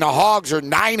 and the Hogs are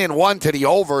 9-1 to the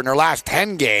over in their last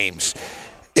 10 games.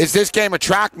 Is this game a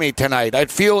track meet tonight? I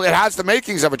feel it has the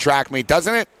makings of a track meet,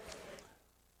 doesn't it?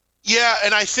 Yeah,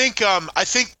 and I think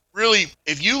really,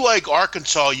 if you like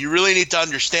Arkansas, you really need to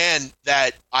understand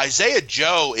that Isaiah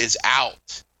Joe is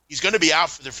out. He's going to be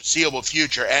out for the foreseeable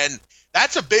future, and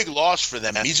that's a big loss for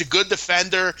them. He's a good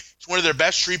defender. He's one of their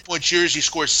best 3-point shooters. He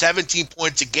scores 17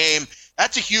 points a game.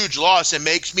 That's a huge loss and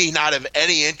makes me not have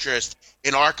any interest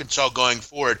in Arkansas going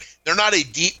forward. They're not a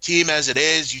deep team as it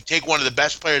is. You take one of the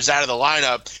best players out of the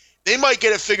lineup, they might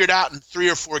get it figured out in 3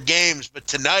 or 4 games, but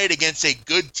tonight against a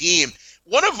good team,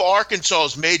 one of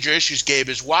Arkansas's major issues, Gabe,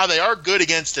 is while they are good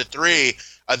against the 3,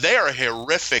 they are a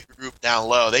horrific group down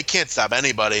low. They can't stop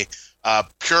anybody.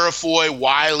 Purifoy,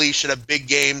 Wiley should have big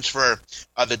games for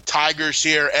the Tigers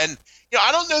here. And,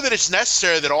 I don't know that it's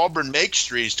necessary that Auburn makes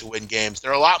threes to win games.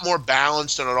 They're a lot more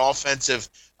balanced on an offensive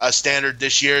standard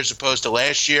this year as opposed to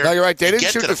last year. No, you're right. They didn't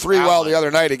shoot the 3 well the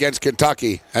other night against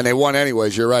Kentucky, and they won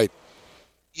anyways. You're right.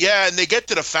 Yeah, and they get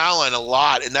to the foul line a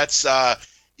lot, and that's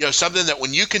something that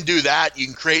when you can do that, you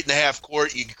can create in the half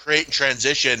court, you can create in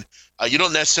transition. You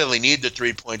don't necessarily need the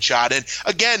 3-point shot. And,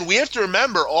 again, we have to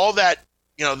remember all that,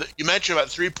 you mentioned about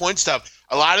 3-point stuff.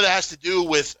 A lot of that has to do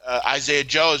with Isaiah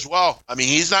Joe as well. I mean,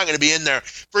 he's not going to be in there.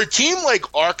 For a team like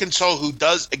Arkansas who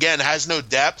has no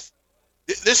depth,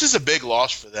 this is a big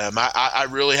loss for them. I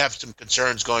really have some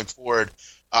concerns going forward.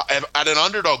 At an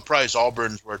underdog price,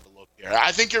 Auburn's worth a look here.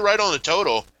 I think you're right on the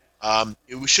total.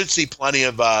 We should see plenty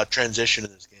of transition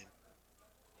in this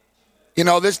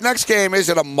game. This next game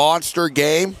isn't a monster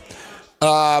game.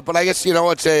 But I guess,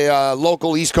 it's a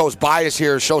local East Coast bias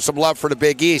here, show some love for the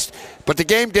Big East. But the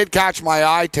game did catch my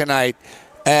eye tonight.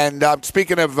 And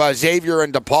speaking of Xavier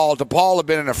and DePaul have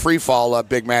been in a free fall,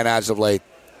 big man, as of late.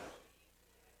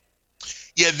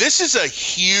 Yeah, this is a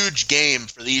huge game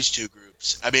for these two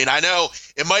groups. I mean, I know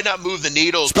it might not move the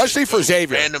needle. Especially for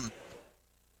Xavier.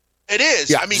 It is.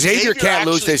 Yeah, I mean, Xavier can't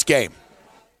lose this game.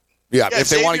 Yeah, if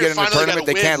they want to get in the tournament,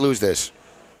 they can't lose this.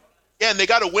 Yeah, and they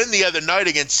got to win the other night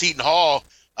against Seton Hall.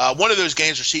 One of those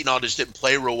games where Seton Hall just didn't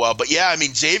play real well. But, yeah, I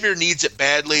mean, Xavier needs it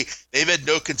badly. They've had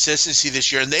no consistency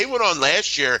this year. And they went on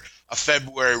last year a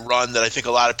February run that I think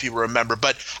a lot of people remember.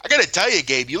 But I got to tell you,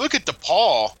 Gabe, you look at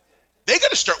DePaul, they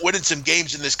got to start winning some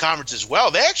games in this conference as well.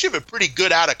 They actually have a pretty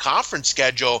good out-of-conference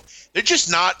schedule. They're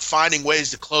just not finding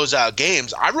ways to close out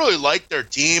games. I really like their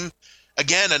team.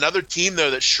 Again, another team,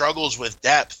 though, that struggles with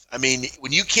depth. I mean,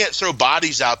 when you can't throw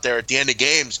bodies out there at the end of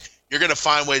games, you're going to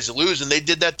find ways to lose, and they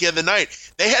did that the other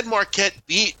night. They had Marquette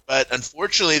beat, but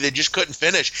unfortunately they just couldn't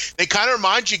finish. They kind of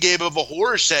remind you, Gabe, of a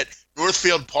horror set,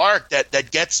 Northfield Park,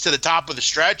 that gets to the top of the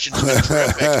stretch and is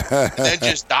terrific, and then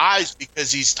just dies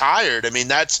because he's tired. I mean,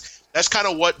 that's kind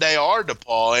of what they are,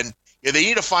 DePaul, and they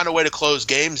need to find a way to close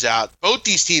games out. Both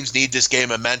these teams need this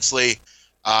game immensely.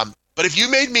 But if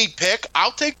you made me pick,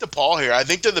 I'll take DePaul here. I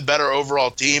think they're the better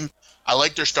overall team. I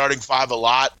like their starting 5 a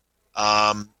lot.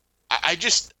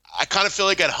 I kind of feel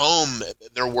like at home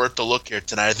they're worth the look here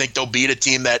tonight. I think they'll beat a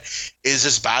team that is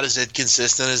as bad as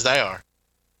inconsistent as they are.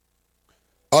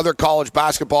 Other college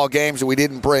basketball games that we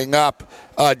didn't bring up.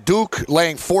 Duke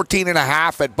laying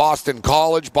 14.5 at Boston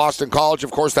College. Boston College,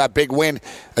 of course, that big win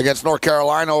against North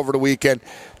Carolina over the weekend.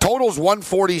 Total's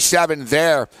 147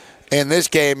 there in this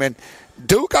game. And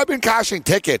Duke, I've been cashing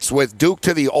tickets with Duke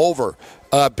to the over,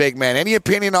 big man. Any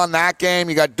opinion on that game?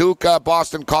 You got Duke,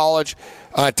 Boston College,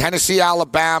 Tennessee,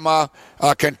 Alabama,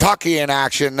 Kentucky in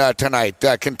action tonight.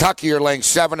 Kentucky, you're laying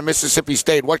 7 to Mississippi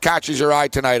State. What catches your eye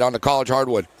tonight on the college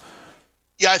hardwood?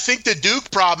 Yeah, I think the Duke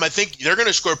problem, I think they're going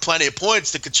to score plenty of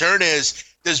points. The concern is,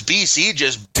 does BC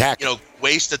just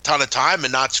waste a ton of time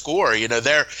and not score?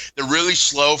 They're really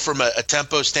slow from a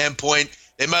tempo standpoint.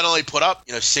 They might only put up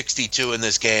 62 in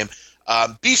this game.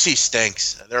 BC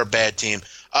stinks. They're a bad team.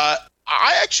 I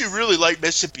actually really like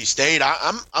Mississippi State.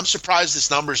 I'm surprised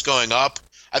this number's going up.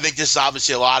 I think this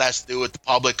obviously a lot has to do with the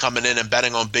public coming in and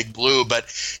betting on Big Blue. But,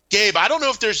 Gabe, I don't know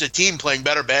if there's a team playing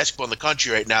better basketball in the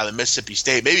country right now than Mississippi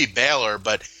State. Maybe Baylor,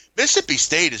 but Mississippi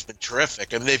State has been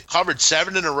terrific. I mean, they've covered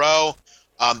 7 in a row.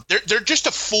 They're just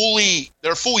a full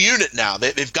unit now.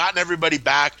 They've gotten everybody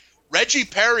back. Reggie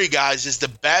Perry, guys, is the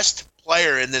best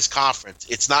player in this conference.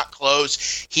 It's not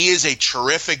close. He is a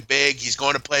terrific big. He's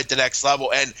going to play at the next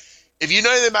level. And if you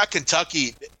know anything about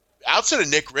Kentucky, outside of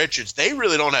Nick Richards, they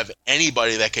really don't have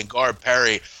anybody that can guard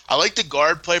Perry. I like the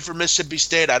guard play for Mississippi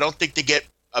State. I don't think they get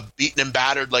beaten and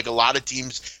battered like a lot of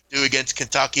teams do against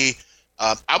Kentucky.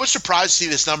 I was surprised to see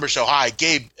this number so high.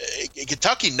 Gabe,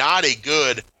 Kentucky not a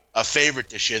good favorite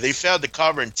this year. They failed to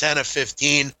cover in 10 of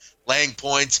 15 laying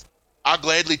points. I'll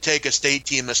gladly take a state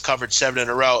team that's covered 7 in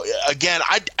a row. Again,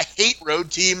 I hate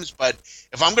road teams, but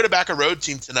if I'm going to back a road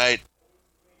team tonight,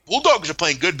 Bulldogs are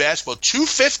playing good basketball.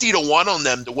 250-1 on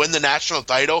them to win the national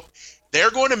title.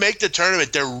 They're going to make the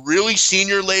tournament. They're really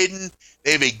senior-laden.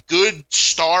 They have a good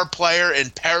star player in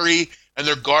Perry, and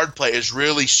their guard play is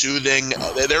really soothing.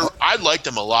 I like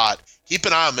them a lot. Keep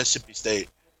an eye on Mississippi State.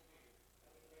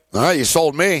 All right, you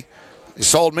sold me.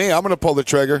 I'm going to pull the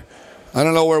trigger. I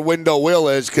don't know where Window Will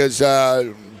is because,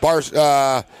 I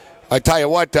tell you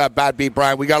what, Bad Beat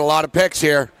Brian, we got a lot of picks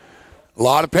here. A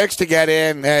lot of picks to get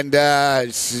in, and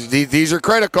these are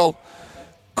critical.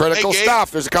 Critical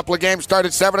stuff. There's a couple of games start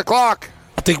at 7 o'clock.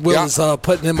 I think Will is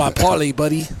putting in my parlay,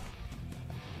 buddy.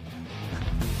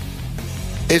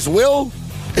 Is Will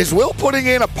putting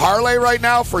in a parlay right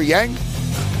now for Yang?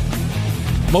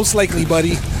 Most likely,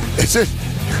 buddy. It's a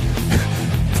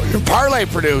parlay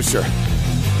producer.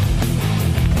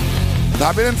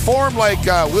 I've been informed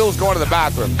Will's going to the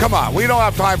bathroom. Come on, we don't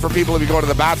have time for people to be going to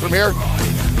the bathroom here.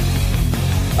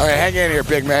 All right, hang in here,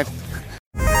 big man.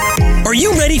 Are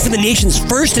you ready for the nation's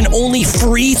first and only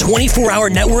free 24-hour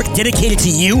network dedicated to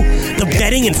you, the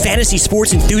betting and fantasy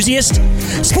sports enthusiast?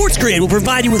 SportsGrid will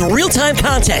provide you with real-time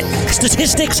content,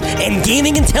 statistics, and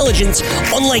gaming intelligence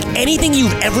unlike anything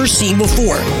you've ever seen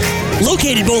before.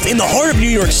 Located both in the heart of New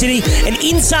York City and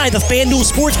inside the FanDuel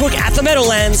Sportsbook at the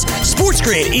Meadowlands,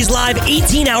 SportsGrid is live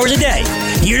 18 hours a day,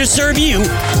 here to serve you,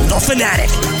 the fanatic.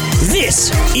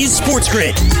 This is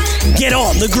SportsGrid. Get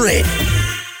on the grid.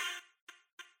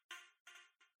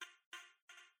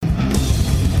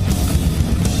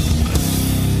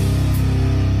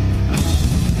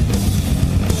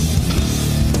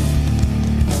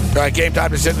 All right, game time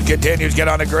decision continues. Get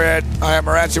on the grid. I am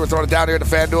Morency. We're throwing it down here at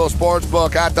the FanDuel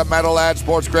Sportsbook at the Meadowlands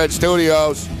Sports Grid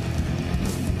Studios.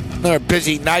 Another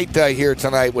busy night here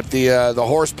tonight with the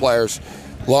horse players.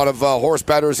 A lot of horse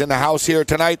bettors in the house here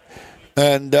tonight.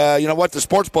 And you know what? The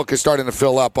Sportsbook is starting to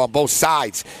fill up on both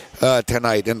sides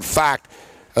tonight. In fact,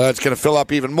 it's going to fill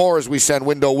up even more as we send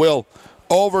Window Will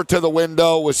over to the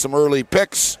window with some early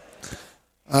picks.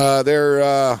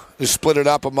 They're split it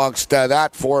up amongst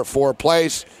that four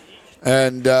plays.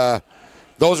 And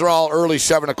those are all early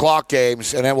 7 o'clock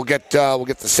games, and then we'll get the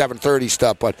 7:30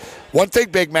 stuff. But one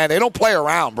thing, big man, they don't play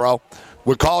around, bro.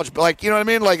 With college, you know what I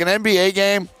mean? Like an NBA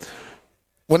game,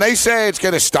 when they say it's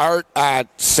going to start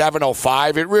at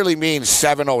 7:05, it really means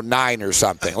 7:09 or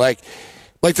something. Like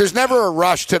there's never a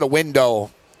rush to the window.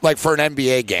 Like for an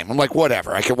NBA game, I'm like,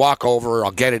 whatever. I can walk over.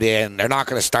 I'll get it in. They're not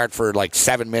going to start for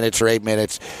 7 minutes or 8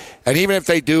 minutes. And even if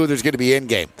they do, there's going to be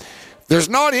in-game. There's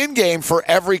not in-game for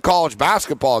every college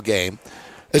basketball game,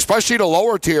 especially the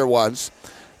lower tier ones.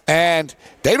 And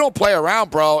they don't play around,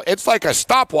 bro. It's like a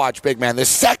stopwatch, big man. The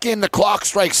second the clock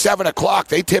strikes 7 o'clock,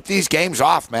 they tip these games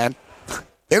off, man.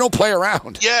 They don't play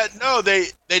around. Yeah, no, they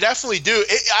definitely do.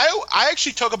 I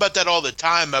actually talk about that all the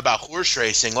time about horse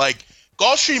racing.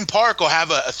 Gulfstream Park will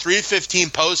have a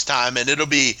 3:15 post time, and it'll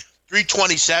be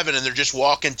 3:27, and they're just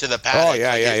walking to the paddock.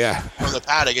 Oh, yeah. From the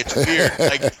paddock. It's weird.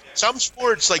 Some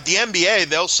sports, like the NBA,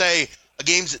 they'll say a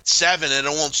game's at 7, and it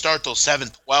won't start till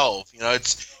 7:12. You know,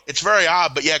 it's very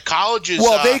odd. But, yeah, colleges.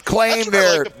 Well, they claim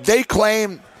the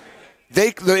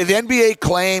NBA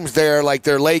claims their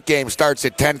late game starts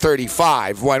at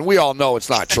 10:35, when we all know it's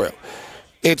not true.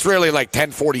 It's really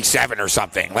 10:47 or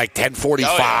something, 10:45.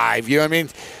 Oh, yeah. You know what I mean?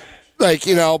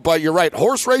 But you're right.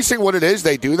 Horse racing, what it is,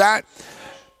 they do that.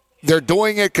 They're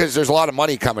doing it because there's a lot of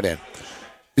money coming in.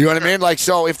 You know what I mean?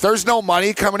 So if there's no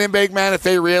money coming in, big man, if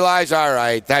they realize, all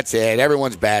right, that's it,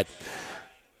 everyone's bet,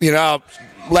 start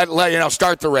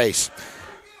the race.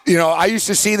 I used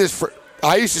to see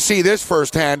this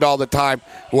firsthand all the time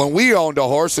when we owned a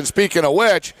horse. And speaking of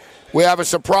which, we have a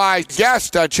surprise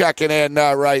guest checking in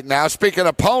right now. Speaking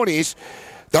of ponies,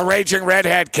 the raging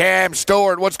redhead, Cam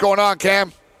Stewart. What's going on,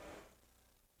 Cam?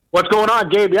 What's going on,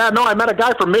 Gabe? Yeah, no, I met a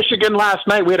guy from Michigan last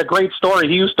night. We had a great story.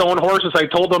 He used to own horses. I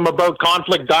told him about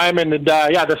Conflict Diamond, and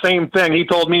the same thing. He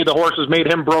told me the horses made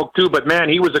him broke too, but man,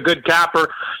 he was a good capper.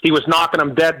 He was knocking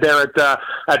them dead there at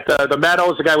the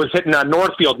Meadows. The guy was hitting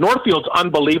Northfield. Northfield's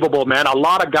unbelievable, man. A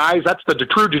lot of guys. That's the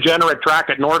true degenerate track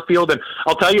at Northfield. And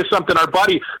I'll tell you something. Our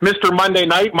buddy, Mr. Monday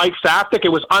Night, Mike Saftik, it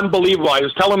was unbelievable. I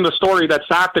was telling the story that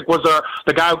Saftik was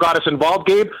the guy who got us involved,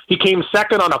 Gabe. He came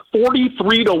second on a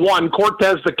 43-1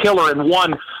 Cortez the Killer and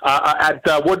won at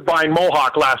Woodbine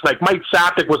Mohawk last night. Mike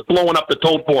Saftik was blowing up the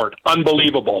tote board.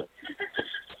 Unbelievable.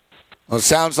 Well, it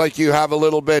sounds like you have a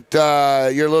little bit. You're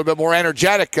a little bit more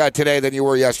energetic today than you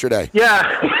were yesterday. Yeah,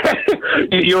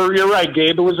 You're right,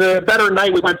 Gabe. It was a better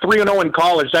night. We went 3-0 in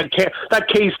college. That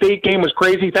K-State game was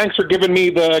crazy. Thanks for giving me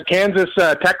the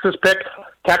Kansas-Texas pick.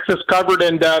 Texas covered,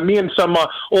 and me and some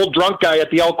old drunk guy at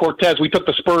the El Cortez, we took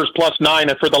the Spurs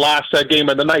 +9 for the last game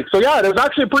of the night. So yeah, it was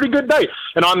actually a pretty good night.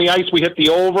 And on the ice, we hit the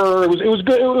over. It was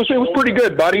good. It was pretty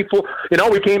good, buddy.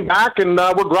 We came back, and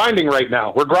we're grinding right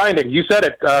now. We're grinding. You said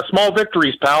it. Small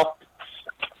victories, pal.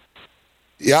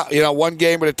 Yeah, one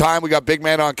game at a time. We got Big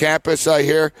Man on campus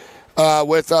here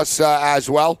with us as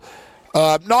well.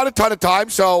 Not a ton of time,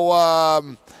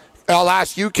 so. I'll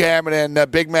ask you, Cam, and then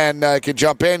Big Man can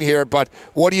jump in here. But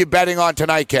what are you betting on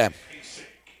tonight, Cam?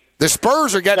 The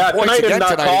Spurs are getting points again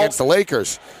tonight against the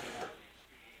Lakers.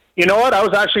 You know what? I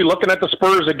was actually looking at the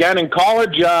Spurs again in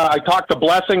college. I talked to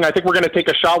Blessing. I think we're going to take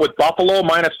a shot with Buffalo,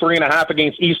 -3.5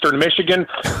 against Eastern Michigan.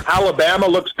 Alabama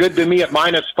looks good to me at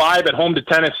 -5 at home to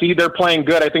Tennessee. They're playing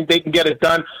good. I think they can get it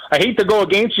done. I hate to go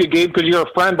against you, Gabe, because you're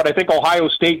a friend, but I think Ohio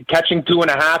State catching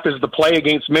 2.5 is the play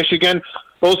against Michigan.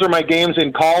 Those are my games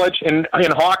in college. In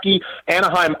hockey,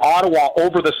 Anaheim, Ottawa,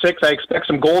 over the 6. I expect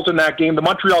some goals in that game. The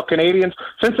Montreal Canadiens,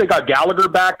 since they got Gallagher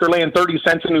back, they're laying 30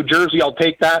 cents in New Jersey. I'll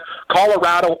take that.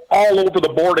 Colorado, all over the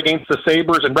board against the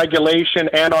Sabres in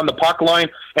regulation and on the puck line.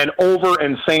 And over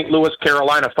in St. Louis,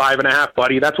 Carolina, 5.5,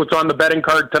 buddy. That's what's on the betting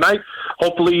card tonight.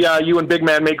 Hopefully you and Big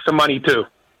Man make some money, too.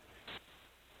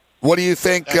 What do you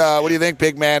think?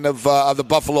 Big Man, of the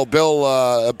Buffalo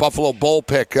Bull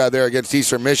pick there against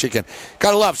Eastern Michigan?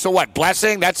 Gotta love. So what?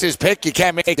 Blessing? That's his pick. You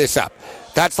can't make this up.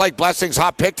 That's like Blessing's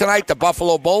hot pick tonight. The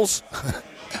Buffalo Bulls.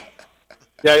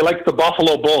 Yeah, he likes the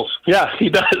Buffalo Bulls. Yeah, he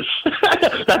does.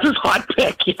 That's his hot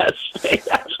pick. Yes. This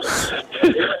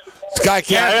guy can't.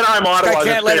 Yeah, and I'm Ottawa's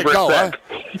can't let it go. Huh?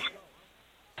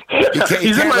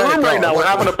 He's in my room right now. We're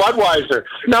having a Budweiser.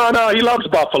 No, he loves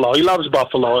Buffalo. He loves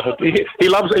Buffalo. He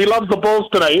loves the Bulls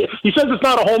tonight. He says it's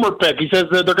not a homer pick. He says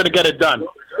that they're going to get it done.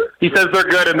 He says they're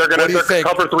good and they're going to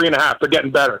cover 3.5. They're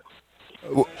getting better.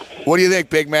 What do you think,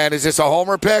 Big Man? Is this a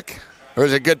homer pick or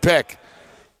is it a good pick?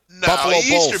 No, Buffalo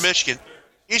Eastern Bulls.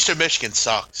 Eastern Michigan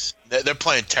sucks. They're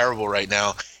playing terrible right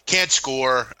now. Can't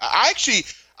score. I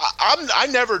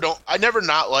never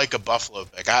not like a Buffalo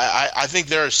pick. I think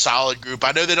they're a solid group.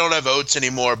 I know they don't have Oates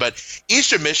anymore, but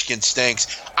Eastern Michigan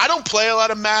stinks. I don't play a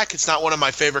lot of MAC. It's not one of my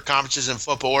favorite conferences in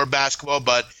football or basketball,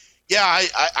 but yeah,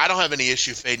 I don't have any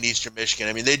issue fading Eastern Michigan.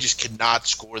 I mean, they just cannot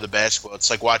score the basketball.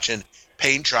 It's like watching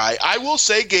paint dry. I will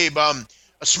say, Gabe, a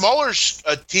smaller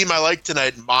team I like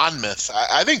tonight, Monmouth.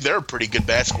 I think they're a pretty good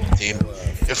basketball team.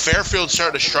 If Fairfield's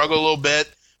starting to struggle a little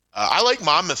bit, I like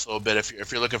Monmouth a little bit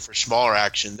if you're looking for smaller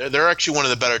action. They're actually one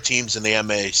of the better teams in the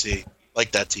MAAC.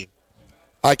 Like that team.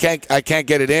 I can't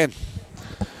get it in.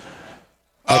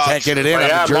 I can't get it in.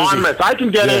 Yeah, Monmouth. I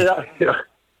can get it.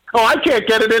 Oh, I can't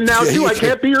get it in now too. I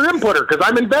can't be your inputter because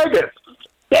I'm in Vegas.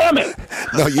 Damn it!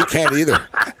 No, you can't either.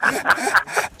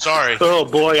 Sorry. Oh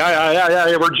boy,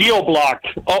 we're geo-blocked.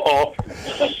 Uh-oh.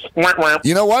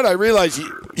 You know what? I realize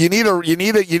you need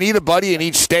a buddy in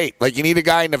each state. Like you need a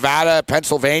guy in Nevada,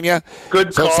 Pennsylvania.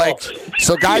 Good call.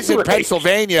 So guys in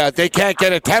Pennsylvania, they can't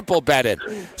get a Temple bet in,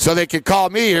 so they can call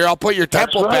me here. I'll put your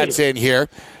Temple bets in here.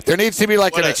 There needs to be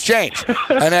like an exchange,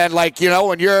 and then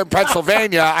when you're in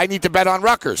Pennsylvania, I need to bet on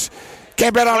Rutgers.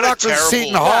 Can't bet on Rutgers,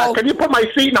 Seton Hall. Yeah, can you put my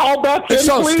Seton Hall bets in,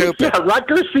 so please? Stupid. Yeah,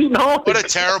 Rutgers, Seton Hall. What a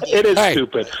terrible. It is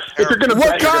stupid. If you're gonna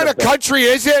what kind of country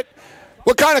is it?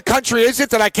 What kind of country is it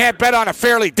that I can't bet on a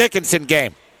Fairleigh Dickinson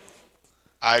game?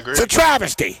 I agree. It's a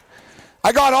travesty.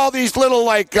 I got all these little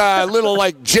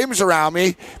gyms around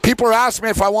me. People are asking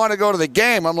me if I want to go to the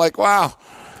game. I'm like, wow.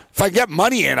 If I get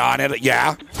money in on it,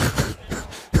 yeah.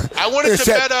 I wanted to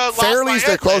bet Fairleigh's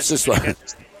the closest one.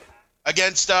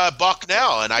 Against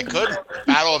Bucknell, and I couldn't.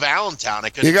 Battle of Allentown. I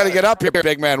couldn't. You got to get up here,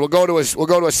 big man. We'll go to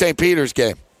a St. Peter's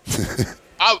game.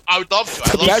 I would love to.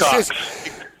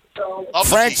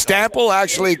 Frank Stample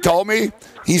actually told me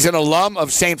he's an alum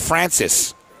of St.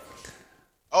 Francis.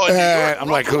 Oh, I'm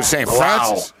like, who's St.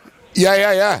 Francis?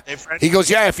 Yeah. He goes,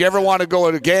 yeah. If you ever want to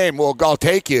go to a game, I'll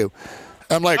take you.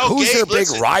 I'm like, who's their big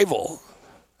rival?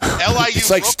 LIU. It's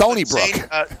like Stony Brook.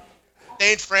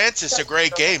 St. Francis, a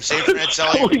great game. St. Francis,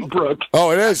 LIU.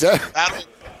 Oh, it is, yeah.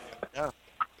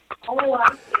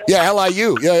 Yeah,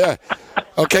 LIU. Yeah.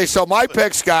 Okay, so my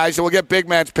picks, guys, and we'll get Big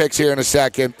Man's picks here in a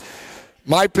second.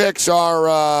 My picks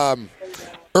are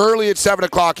early at 7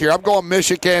 o'clock here. I'm going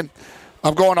Michigan.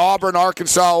 I'm going Auburn,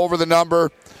 Arkansas over the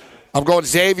number. I'm going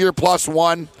Xavier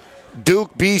 +1.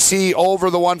 Duke, BC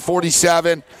over the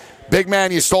 147. Big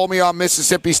Man, you sold me on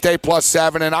Mississippi State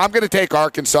 +7, and I'm going to take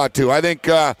Arkansas too. I think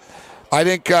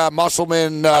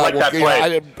Musselman. I like that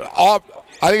play.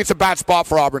 I think it's a bad spot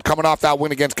for Auburn coming off that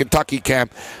win against Kentucky, Cam.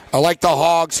 I like the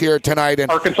Hogs here tonight. And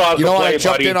Arkansas, you know, play, I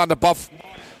jumped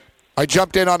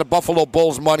in on the Buffalo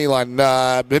Bulls money line.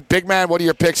 Big man, what are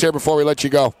your picks here before we let you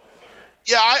go?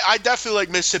 Yeah, I definitely like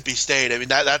Mississippi State. I mean,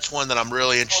 that's one that I'm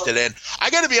really interested in. I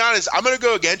got to be honest, I'm going to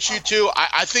go against you, too.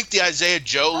 I think the Isaiah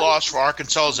Joe loss for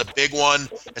Arkansas is a big one,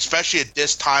 especially at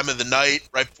this time of the night,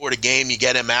 right before the game, you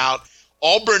get him out.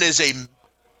 Auburn is a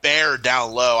bear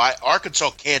down low. Arkansas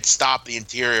can't stop the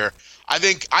interior. I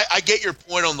think I get your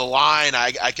point on the line.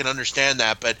 I can understand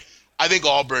that, but I think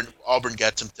Auburn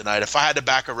gets them tonight. If I had to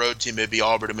back a road team, it'd be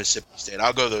Auburn and Mississippi State.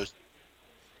 I'll go those.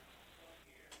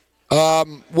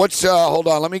 Hold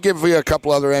on, let me give you a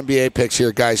couple other NBA picks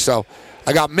here, guys. So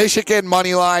I got Michigan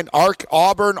money line,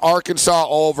 Auburn, Arkansas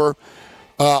over,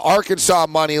 Arkansas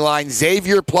money line,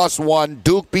 Xavier +1,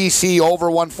 Duke BC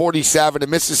over 147, and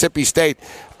Mississippi State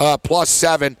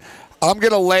 +7. I'm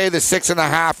gonna lay the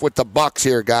 6.5 with the Bucks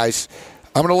here, guys.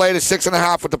 I'm gonna lay the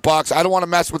 6.5 with the Bucks. I don't want to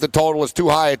mess with the total; it's too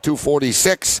high at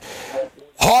 246.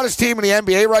 Hottest team in the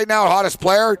NBA right now, hottest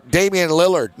player, Damian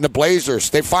Lillard and the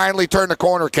Blazers. They finally turned the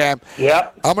corner, Cam.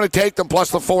 Yep. I'm going to take them plus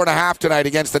the 4.5 tonight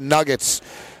against the Nuggets.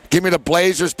 Give me the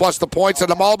Blazers plus the points,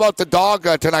 and I'm all about the dog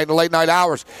tonight in the late night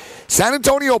hours. San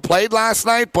Antonio played last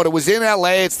night, but it was in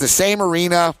L.A. It's the same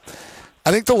arena.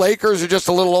 I think the Lakers are just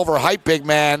a little overhyped, big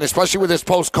man, especially with this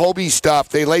post-Kobe stuff.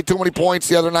 They laid too many points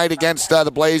the other night against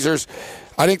the Blazers.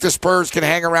 I think the Spurs can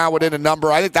hang around within a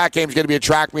number. I think that game's going to be a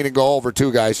track meet and go over,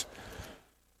 too, guys.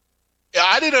 Yeah,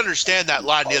 I didn't understand that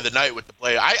line the other night with the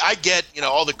play. I get,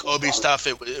 all the Kobe stuff.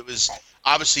 It was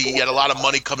obviously you had a lot of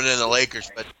money coming in the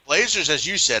Lakers, but Blazers, as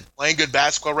you said, playing good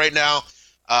basketball right now.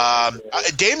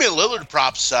 Damian Lillard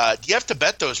props, do you have to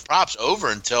bet those props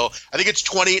over until, I think it's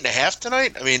 28.5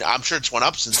 tonight? I mean, I'm sure it's went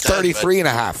up since then.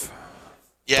 33.5.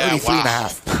 Yeah,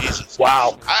 33.5. Jesus.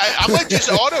 Wow. I might just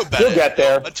auto bet He'll get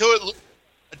there. Until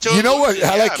you know what?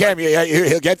 I like Cam.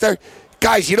 He'll get there.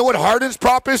 Guys, you know what Harden's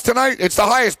prop is tonight? It's the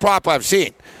highest prop I've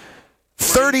seen.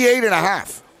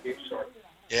 38.5.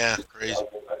 Yeah, crazy.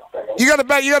 You got to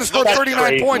bet. You got to score 39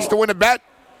 crazy. points to win a bet.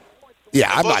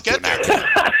 Yeah, I'm not doing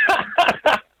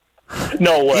that.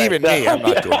 No way. Even me, I'm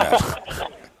not doing that.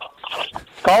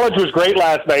 College was great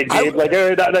last night, Gabe.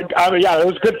 Yeah, it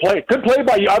was good play. Good play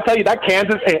by you. I'll tell you, that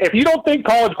Kansas, if you don't think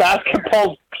college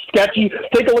basketball's sketchy,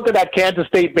 take a look at that Kansas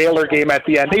State-Baylor game at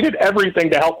the end. They did everything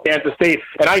to help Kansas State,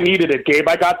 and I needed it, Gabe.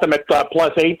 I got them at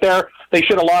 +8 there. They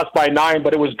should have lost by 9,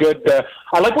 but it was good.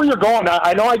 I like where you're going.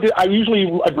 I know I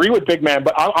usually agree with Big Man,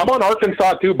 but I'm on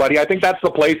Arkansas too, buddy. I think that's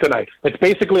the play tonight. It's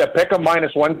basically a pick-em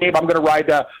 -1, Gabe. I'm going to ride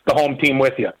the home team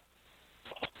with you.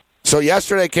 So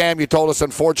yesterday, Cam, you told us,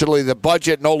 unfortunately, the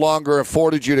budget no longer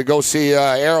afforded you to go see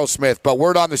Aerosmith. But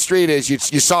word on the street is you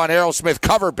saw an Aerosmith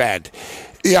cover band.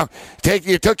 You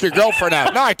took your girlfriend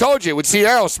out. No, I told you, we'd see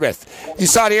Aerosmith. You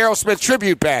saw the Aerosmith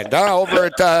tribute band over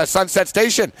at Sunset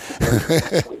Station.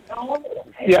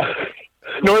 Yeah.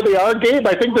 No, they are, Gabe.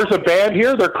 I think there's a band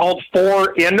here. They're called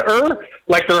 4-in-er.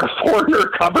 Like they're a foreigner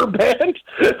cover band,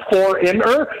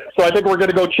 4-in-er. So I think we're going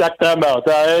to go check them out.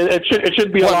 It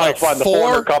should be a lot of fun. The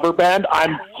foreigner cover band. Like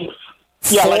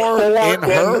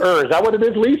 4-in-er. Is that what it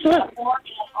is, Lisa?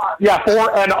 Yeah,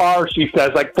 4-n-r, she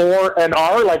says. Like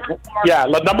 4-n-r. Like, yeah,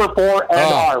 number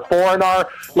 4-n-r. 4-n-r.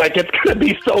 Like, it's going to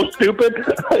be so stupid.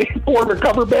 Foreigner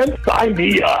cover band, sign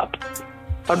me up.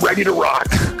 I'm ready to rock.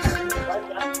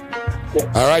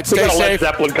 All right, stay safe. Led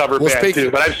Zeppelin cover band too,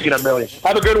 but I've seen a million.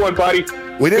 Have a good one, buddy.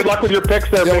 Good luck with your picks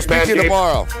there, We'll big man. speak to you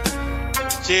tomorrow.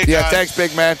 See you guys. Yeah, thanks,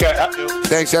 big man.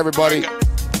 Thanks, everybody.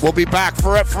 We'll be back.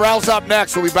 Pharrell's up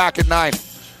next. We'll be back at 9.